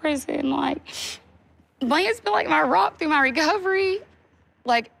goes to prison. Like, Blaine's been like my rock through my recovery.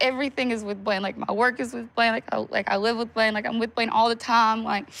 Like, everything is with Blaine. Like, my work is with Blaine. Like I live with Blaine. Like, I'm with Blaine all the time.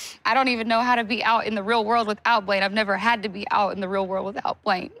 Like, I don't even know how to be out in the real world without Blaine. I've never had to be out in the real world without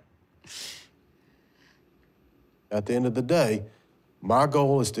Blaine. At the end of the day, my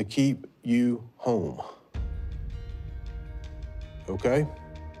goal is to keep you home. Okay?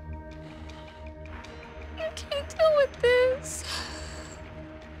 I can't deal with this.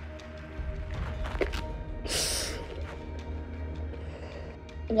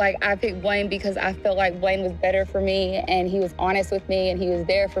 Like, I picked Blaine because I felt like Blaine was better for me, and he was honest with me, and he was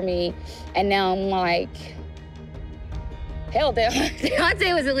there for me. And now I'm like, hell,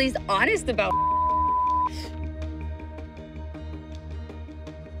 Deontay was at least honest about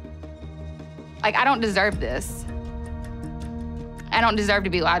Like, I don't deserve this. I don't deserve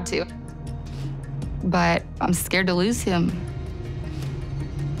to be lied to. But I'm scared to lose him.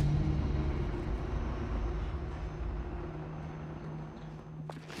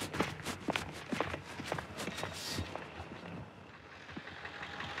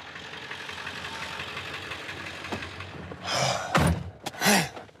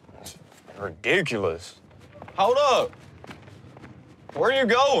 Ridiculous. Hold up. Where are you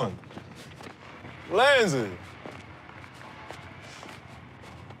going? Lindsay.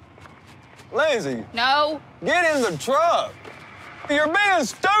 Lindsay. No. Get in the truck. You're being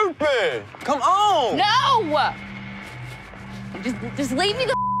stupid. Come on. No. Just leave me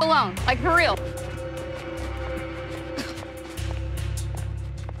the alone. Like, for real.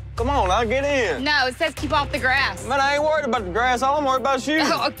 Come on, now get in. No, it says keep off the grass. Man, I ain't worried about the grass. All I'm worried about is you.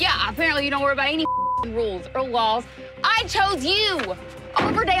 Oh, yeah, apparently you don't worry about any rules or laws. I chose you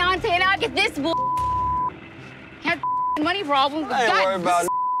over Deontay, and I get this bull. Have money problems. I ain't worried about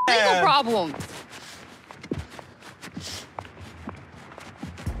legal problems.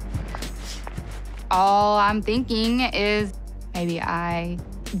 All I'm thinking is maybe I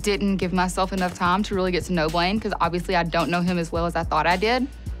didn't give myself enough time to really get to know Blaine, because obviously I don't know him as well as I thought I did.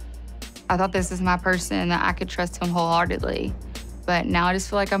 I thought this is my person, that I could trust him wholeheartedly. But now I just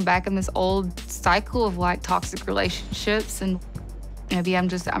feel like I'm back in this old cycle of like toxic relationships, and maybe I'm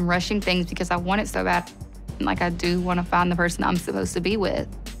rushing things because I want it so bad. And like, I do want to find the person I'm supposed to be with.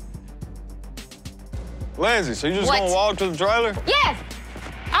 Lindsay, so you just gonna walk to the trailer? Yes,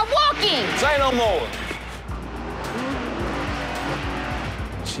 I'm walking. Say no more.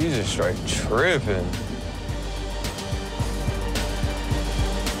 She's just straight tripping.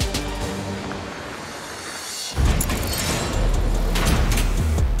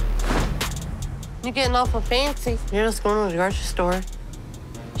 You're getting awful fancy. You're just going to the grocery store.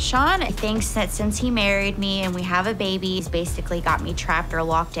 Sean thinks that since he married me and we have a baby, he's basically got me trapped or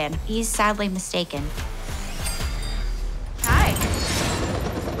locked in. He's sadly mistaken. Hi.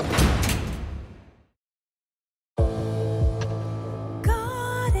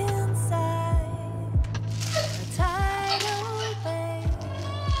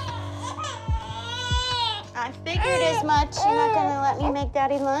 I figured as much. You're not gonna let me make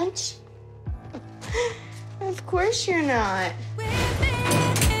Daddy lunch? Of course you're not.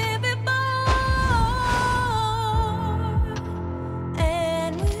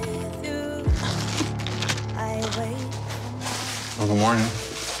 Well, good morning.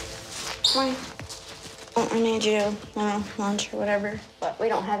 Morning. I made you, lunch or whatever, but we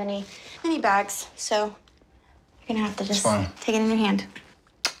don't have any bags, so you're gonna have to just take it in your hand.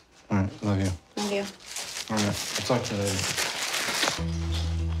 All right, love you. Love you. All right, I'll talk to you later.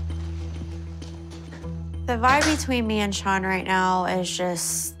 The vibe between me and Sean right now is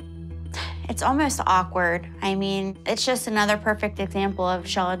just, it's almost awkward. I mean, it's just another perfect example of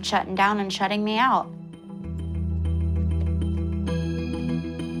Sean shutting down and shutting me out.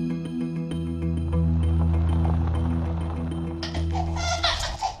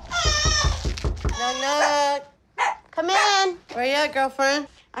 Knock. Come in. Where you at, girlfriend?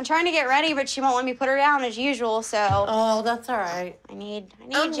 I'm trying to get ready, but she won't let me put her down as usual, so. Oh, that's all right. I need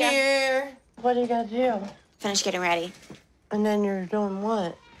I'm you. here. What do you gotta do? Finish getting ready. And then you're doing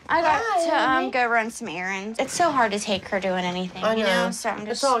what? I got to go run some errands. It's so hard to take her doing anything, I you know. know? So I'm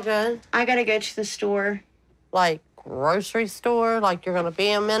just. It's all good. I gotta go to the store. Like grocery store? Like you're gonna be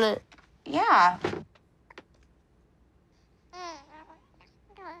a minute? Yeah.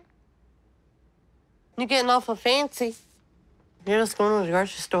 You're getting awful fancy. You're just going to the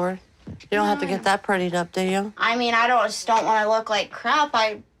grocery store. You don't have to get that prettied up, do you? I mean, I just don't want to look like crap.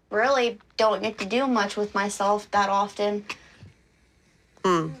 I really don't get to do much with myself that often.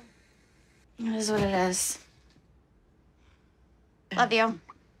 It is what it is. Love you.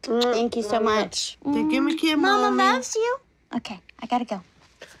 Thank you so much. Give me a kid, Mama Mommy. loves you. Okay, I gotta go.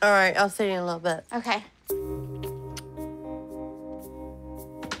 All right, I'll see you in a little bit. Okay.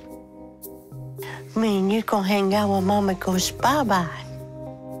 Me and you gonna hang out when Mama goes bye-bye.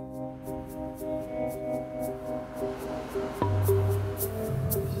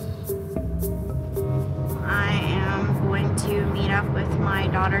 I am going to meet up with my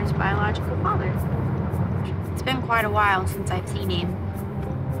daughter's biological father. It's been quite a while since I've seen him.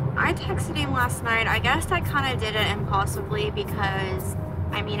 I texted him last night. I guess I kind of did it impulsively because,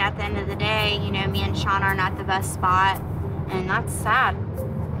 I mean, at the end of the day, you know, me and Sean are not the best spot, and that's sad,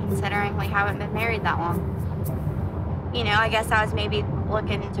 considering we haven't been married that long. You know, I guess I was maybe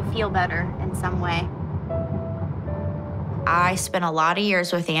looking to feel better in some way. I spent a lot of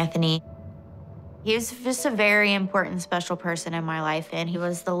years with Anthony. He was just a very important, special person in my life, and he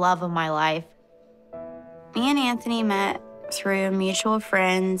was the love of my life. Me and Anthony met through mutual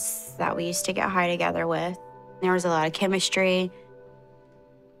friends that we used to get high together with. There was a lot of chemistry.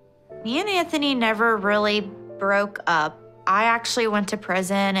 Me and Anthony never really broke up. I actually went to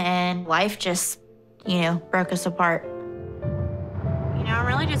prison and life just, you know, broke us apart. You know, I'm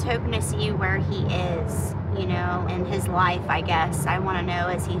really just hoping to see where he is, you know, in his life, I guess. I want to know,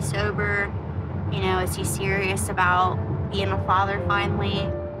 is he sober? You know, is he serious about being a father finally?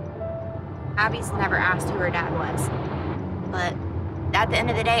 Abby's never asked who her dad was. But at the end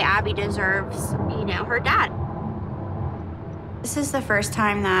of the day, Abby deserves, you know, her dad. This is the first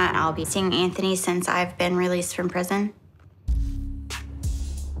time that I'll be seeing Anthony since I've been released from prison.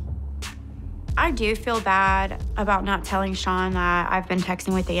 I do feel bad about not telling Sean that I've been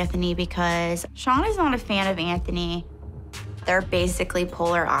texting with Anthony because Sean is not a fan of Anthony. They're basically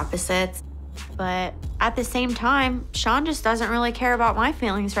polar opposites. But at the same time, Sean just doesn't really care about my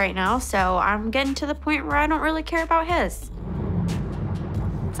feelings right now, so I'm getting to the point where I don't really care about his.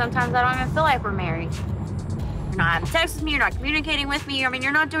 Sometimes I don't even feel like we're married. You're not having sex with me, you're not communicating with me. I mean,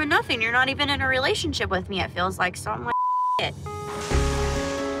 you're not doing nothing. You're not even in a relationship with me, it feels like. So I'm like, it.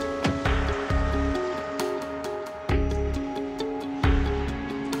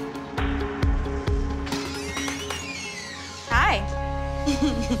 Hi.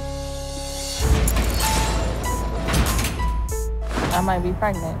 I might be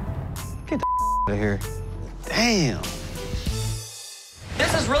pregnant. Get the out of here. Damn.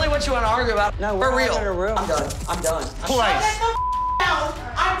 This is really what you want to argue about? No, for real. I'm done. I'm done. Place. Shut it the down.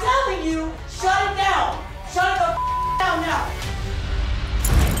 I'm telling you, shut it down. Shut it the down now.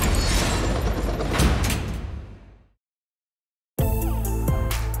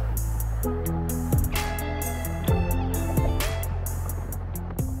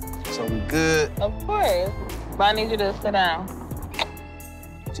 So we good? Of course. But I need you to sit down.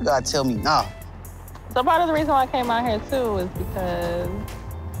 You gotta tell me now. So part of the reason why I came out here too is because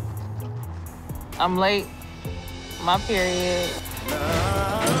I'm late. My period.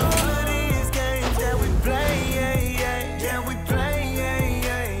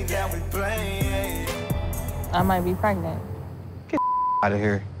 I might be pregnant. Get out of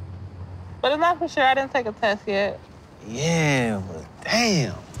here. But it's not for sure. I didn't take a test yet. Yeah, but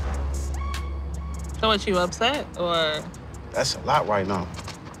damn. So what, you upset or? That's a lot right now.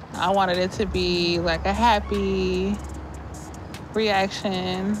 I wanted it to be like a happy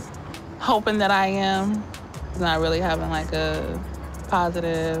reaction, hoping that I am. Not really having like a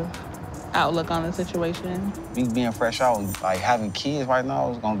positive outlook on the situation. Me being fresh out, like having kids right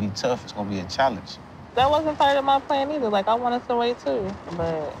now is gonna be tough. It's gonna be a challenge. That wasn't part of my plan either. Like, I wanted to wait too.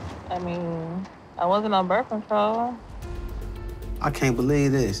 But, I mean, I wasn't on birth control. I can't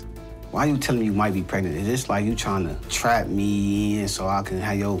believe this. Why you telling me you might be pregnant? Is this like you trying to trap me in so I can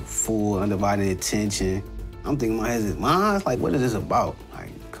have your full undivided attention? I'm thinking in my head, Mom, like, what is this about?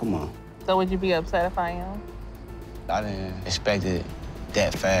 Like, come on. So would you be upset if I am? I didn't expect it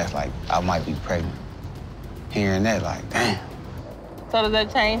that fast, like I might be pregnant. Hearing that, like, damn. So does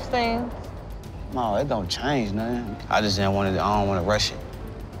that change things? No, it don't change nothing. I just I don't want to rush it.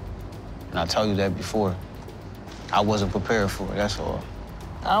 And I told you that before. I wasn't prepared for it, that's all.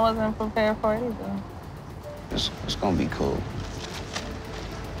 I wasn't prepared for it either. It's gonna be cool.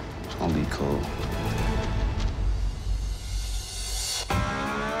 gonna be cool.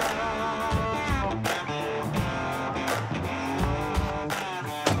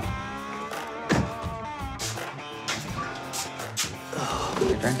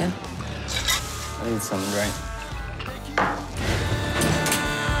 You drinking? I need something to drink.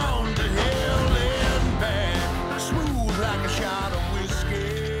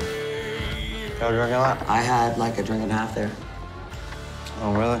 Y'all drinking a lot? I had like a drink and a half there.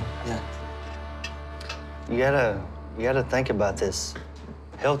 Oh, really? Yeah. You gotta think about this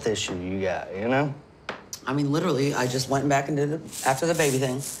health issue you got, you know? I mean, literally, I just went back and did it after the baby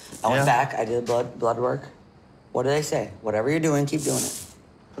thing. I went back, I did blood work. What do they say? Whatever you're doing, keep doing it.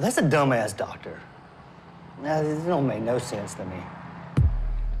 Well, that's a dumbass doctor. Nah, this don't make no sense to me.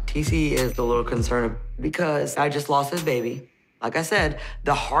 TC is a little concerned because I just lost his baby. Like I said,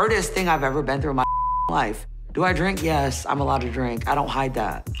 the hardest thing I've ever been through in my life. Do I drink? Yes, I'm allowed to drink. I don't hide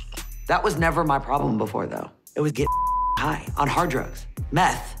that. That was never my problem before, though. It was getting high on hard drugs,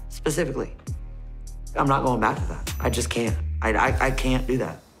 meth specifically. I'm not going back to that. I just can't. I can't do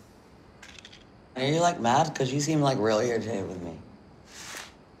that. Are you like mad? Because you seem like really irritated with me.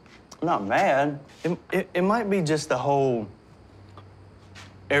 I'm not mad. It might be just the whole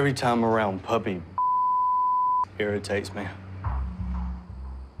every time around puppy irritates me.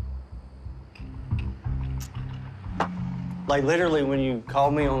 Like literally when you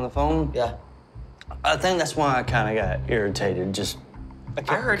called me on the phone, yeah, I think that's why I kind of got irritated. Just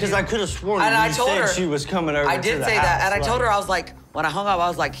I heard because I could have sworn and you I told said her she was coming over. I to did the say house. that, and I Like, told her I was like, when I hung up, I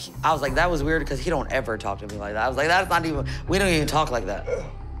was like, that was weird because he don't ever talk to me like that. I was like, that's not even. We don't even talk like that.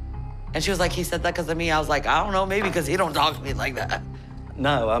 And she was like, he said that because of me. I was like, I don't know, maybe because he don't talk to me like that.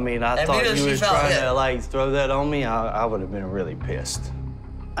 No, I mean, I thought you was trying to like throw that on me. I would have been really pissed.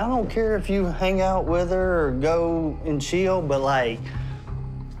 I don't care if you hang out with her or go and chill, but like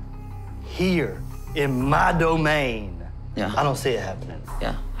here in my domain, yeah, I don't see it happening.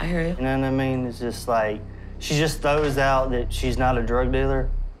 Yeah, I hear you. You know what I mean? It's just like she just throws out that she's not a drug dealer.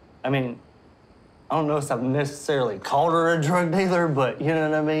 I mean, I don't know if I've necessarily called her a drug dealer, but you know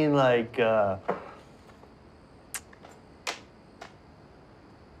what I mean? Like, I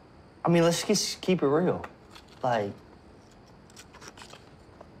mean, let's just keep it real. Like,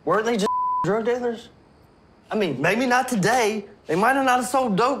 weren't they just drug dealers? I mean, maybe not today. They might have not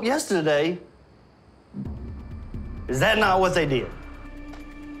sold dope yesterday. Is that not what they did?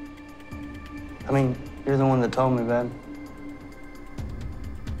 I mean, you're the one that told me, babe.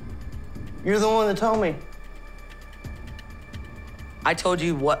 You're the one that told me. I told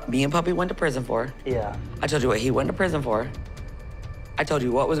you what me and Puppy went to prison for. Yeah. I told you what he went to prison for. I told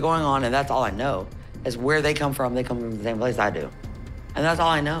you what was going on, and that's all I know, is where they come from. They come from the same place I do. And that's all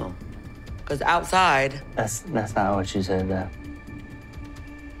I know. Because outside... That's not what you said, though.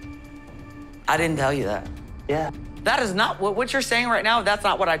 I didn't tell you that. Yeah. That is not what you're saying right now. That's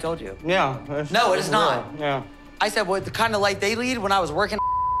not what I told you. Yeah. No, it is not. Yeah. I said, what the kind of life they lead when I was working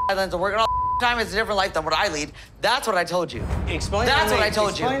islands and working all the time, it's a different life than what I lead. That's what I told you. Explain That's to me, what I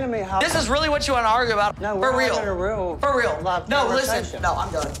told you. Explain to me how... This is really what you want to argue about. No, for we're real. having a real... For real. live No, listen. conversation. No,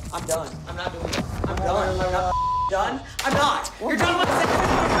 I'm done. I'm done. I'm not doing it. I'm done. I'm not done. I'm not. You're done with sending me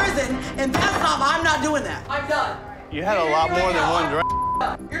to prison, and that's not... I'm not doing that. I'm done. You had a lot more than one drink.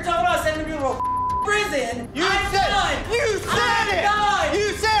 You're talking about sending me to prison. You I'm said done. You said I'm it. done.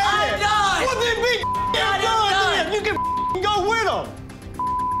 You said I'm it. done. Well, then be I'm done. done. You can go with them.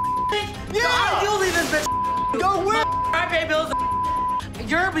 Yeah. You leave this bitch. Go with. I pay bills.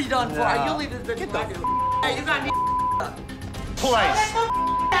 You're be done for. Yeah. You leave this bitch. Get the hey, you got me. Place. Shut the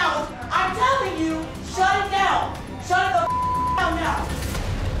down. I'm telling you, shut it down. Shut the down now.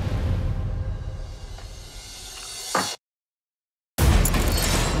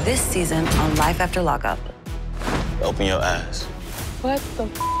 This season on Life After Lockup. Open your eyes. What the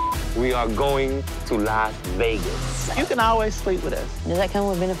We are going to Las Vegas. You can always sleep with us. Does that come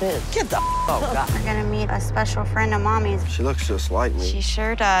with benefits? Get the We're gonna meet a special friend of Mommy's. She looks just like me. She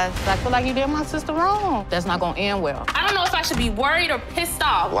sure does. I feel like you did my sister wrong. That's not gonna end well. I don't know if I should be worried or pissed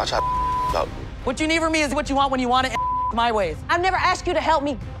off. Watch out about me. What you need from me is what you want when you want it. My ways. I've never asked you to help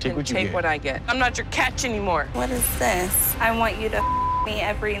me. Take what you get. What I get. I'm not your catch anymore. What is this? I want you to me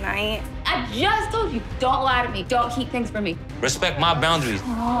every night. I just told you, don't lie to me. Don't keep things from me. Respect my boundaries.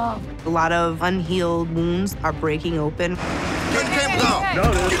 Oh. A lot of unhealed wounds are breaking open. I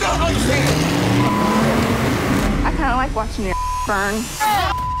kind of like watching your burn.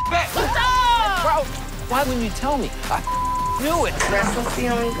 Bro, why wouldn't you tell me? I knew it. Russell's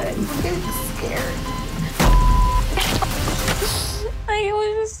feeling good. I'm getting scared. Like, it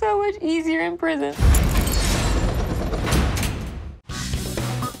was just so much easier in prison.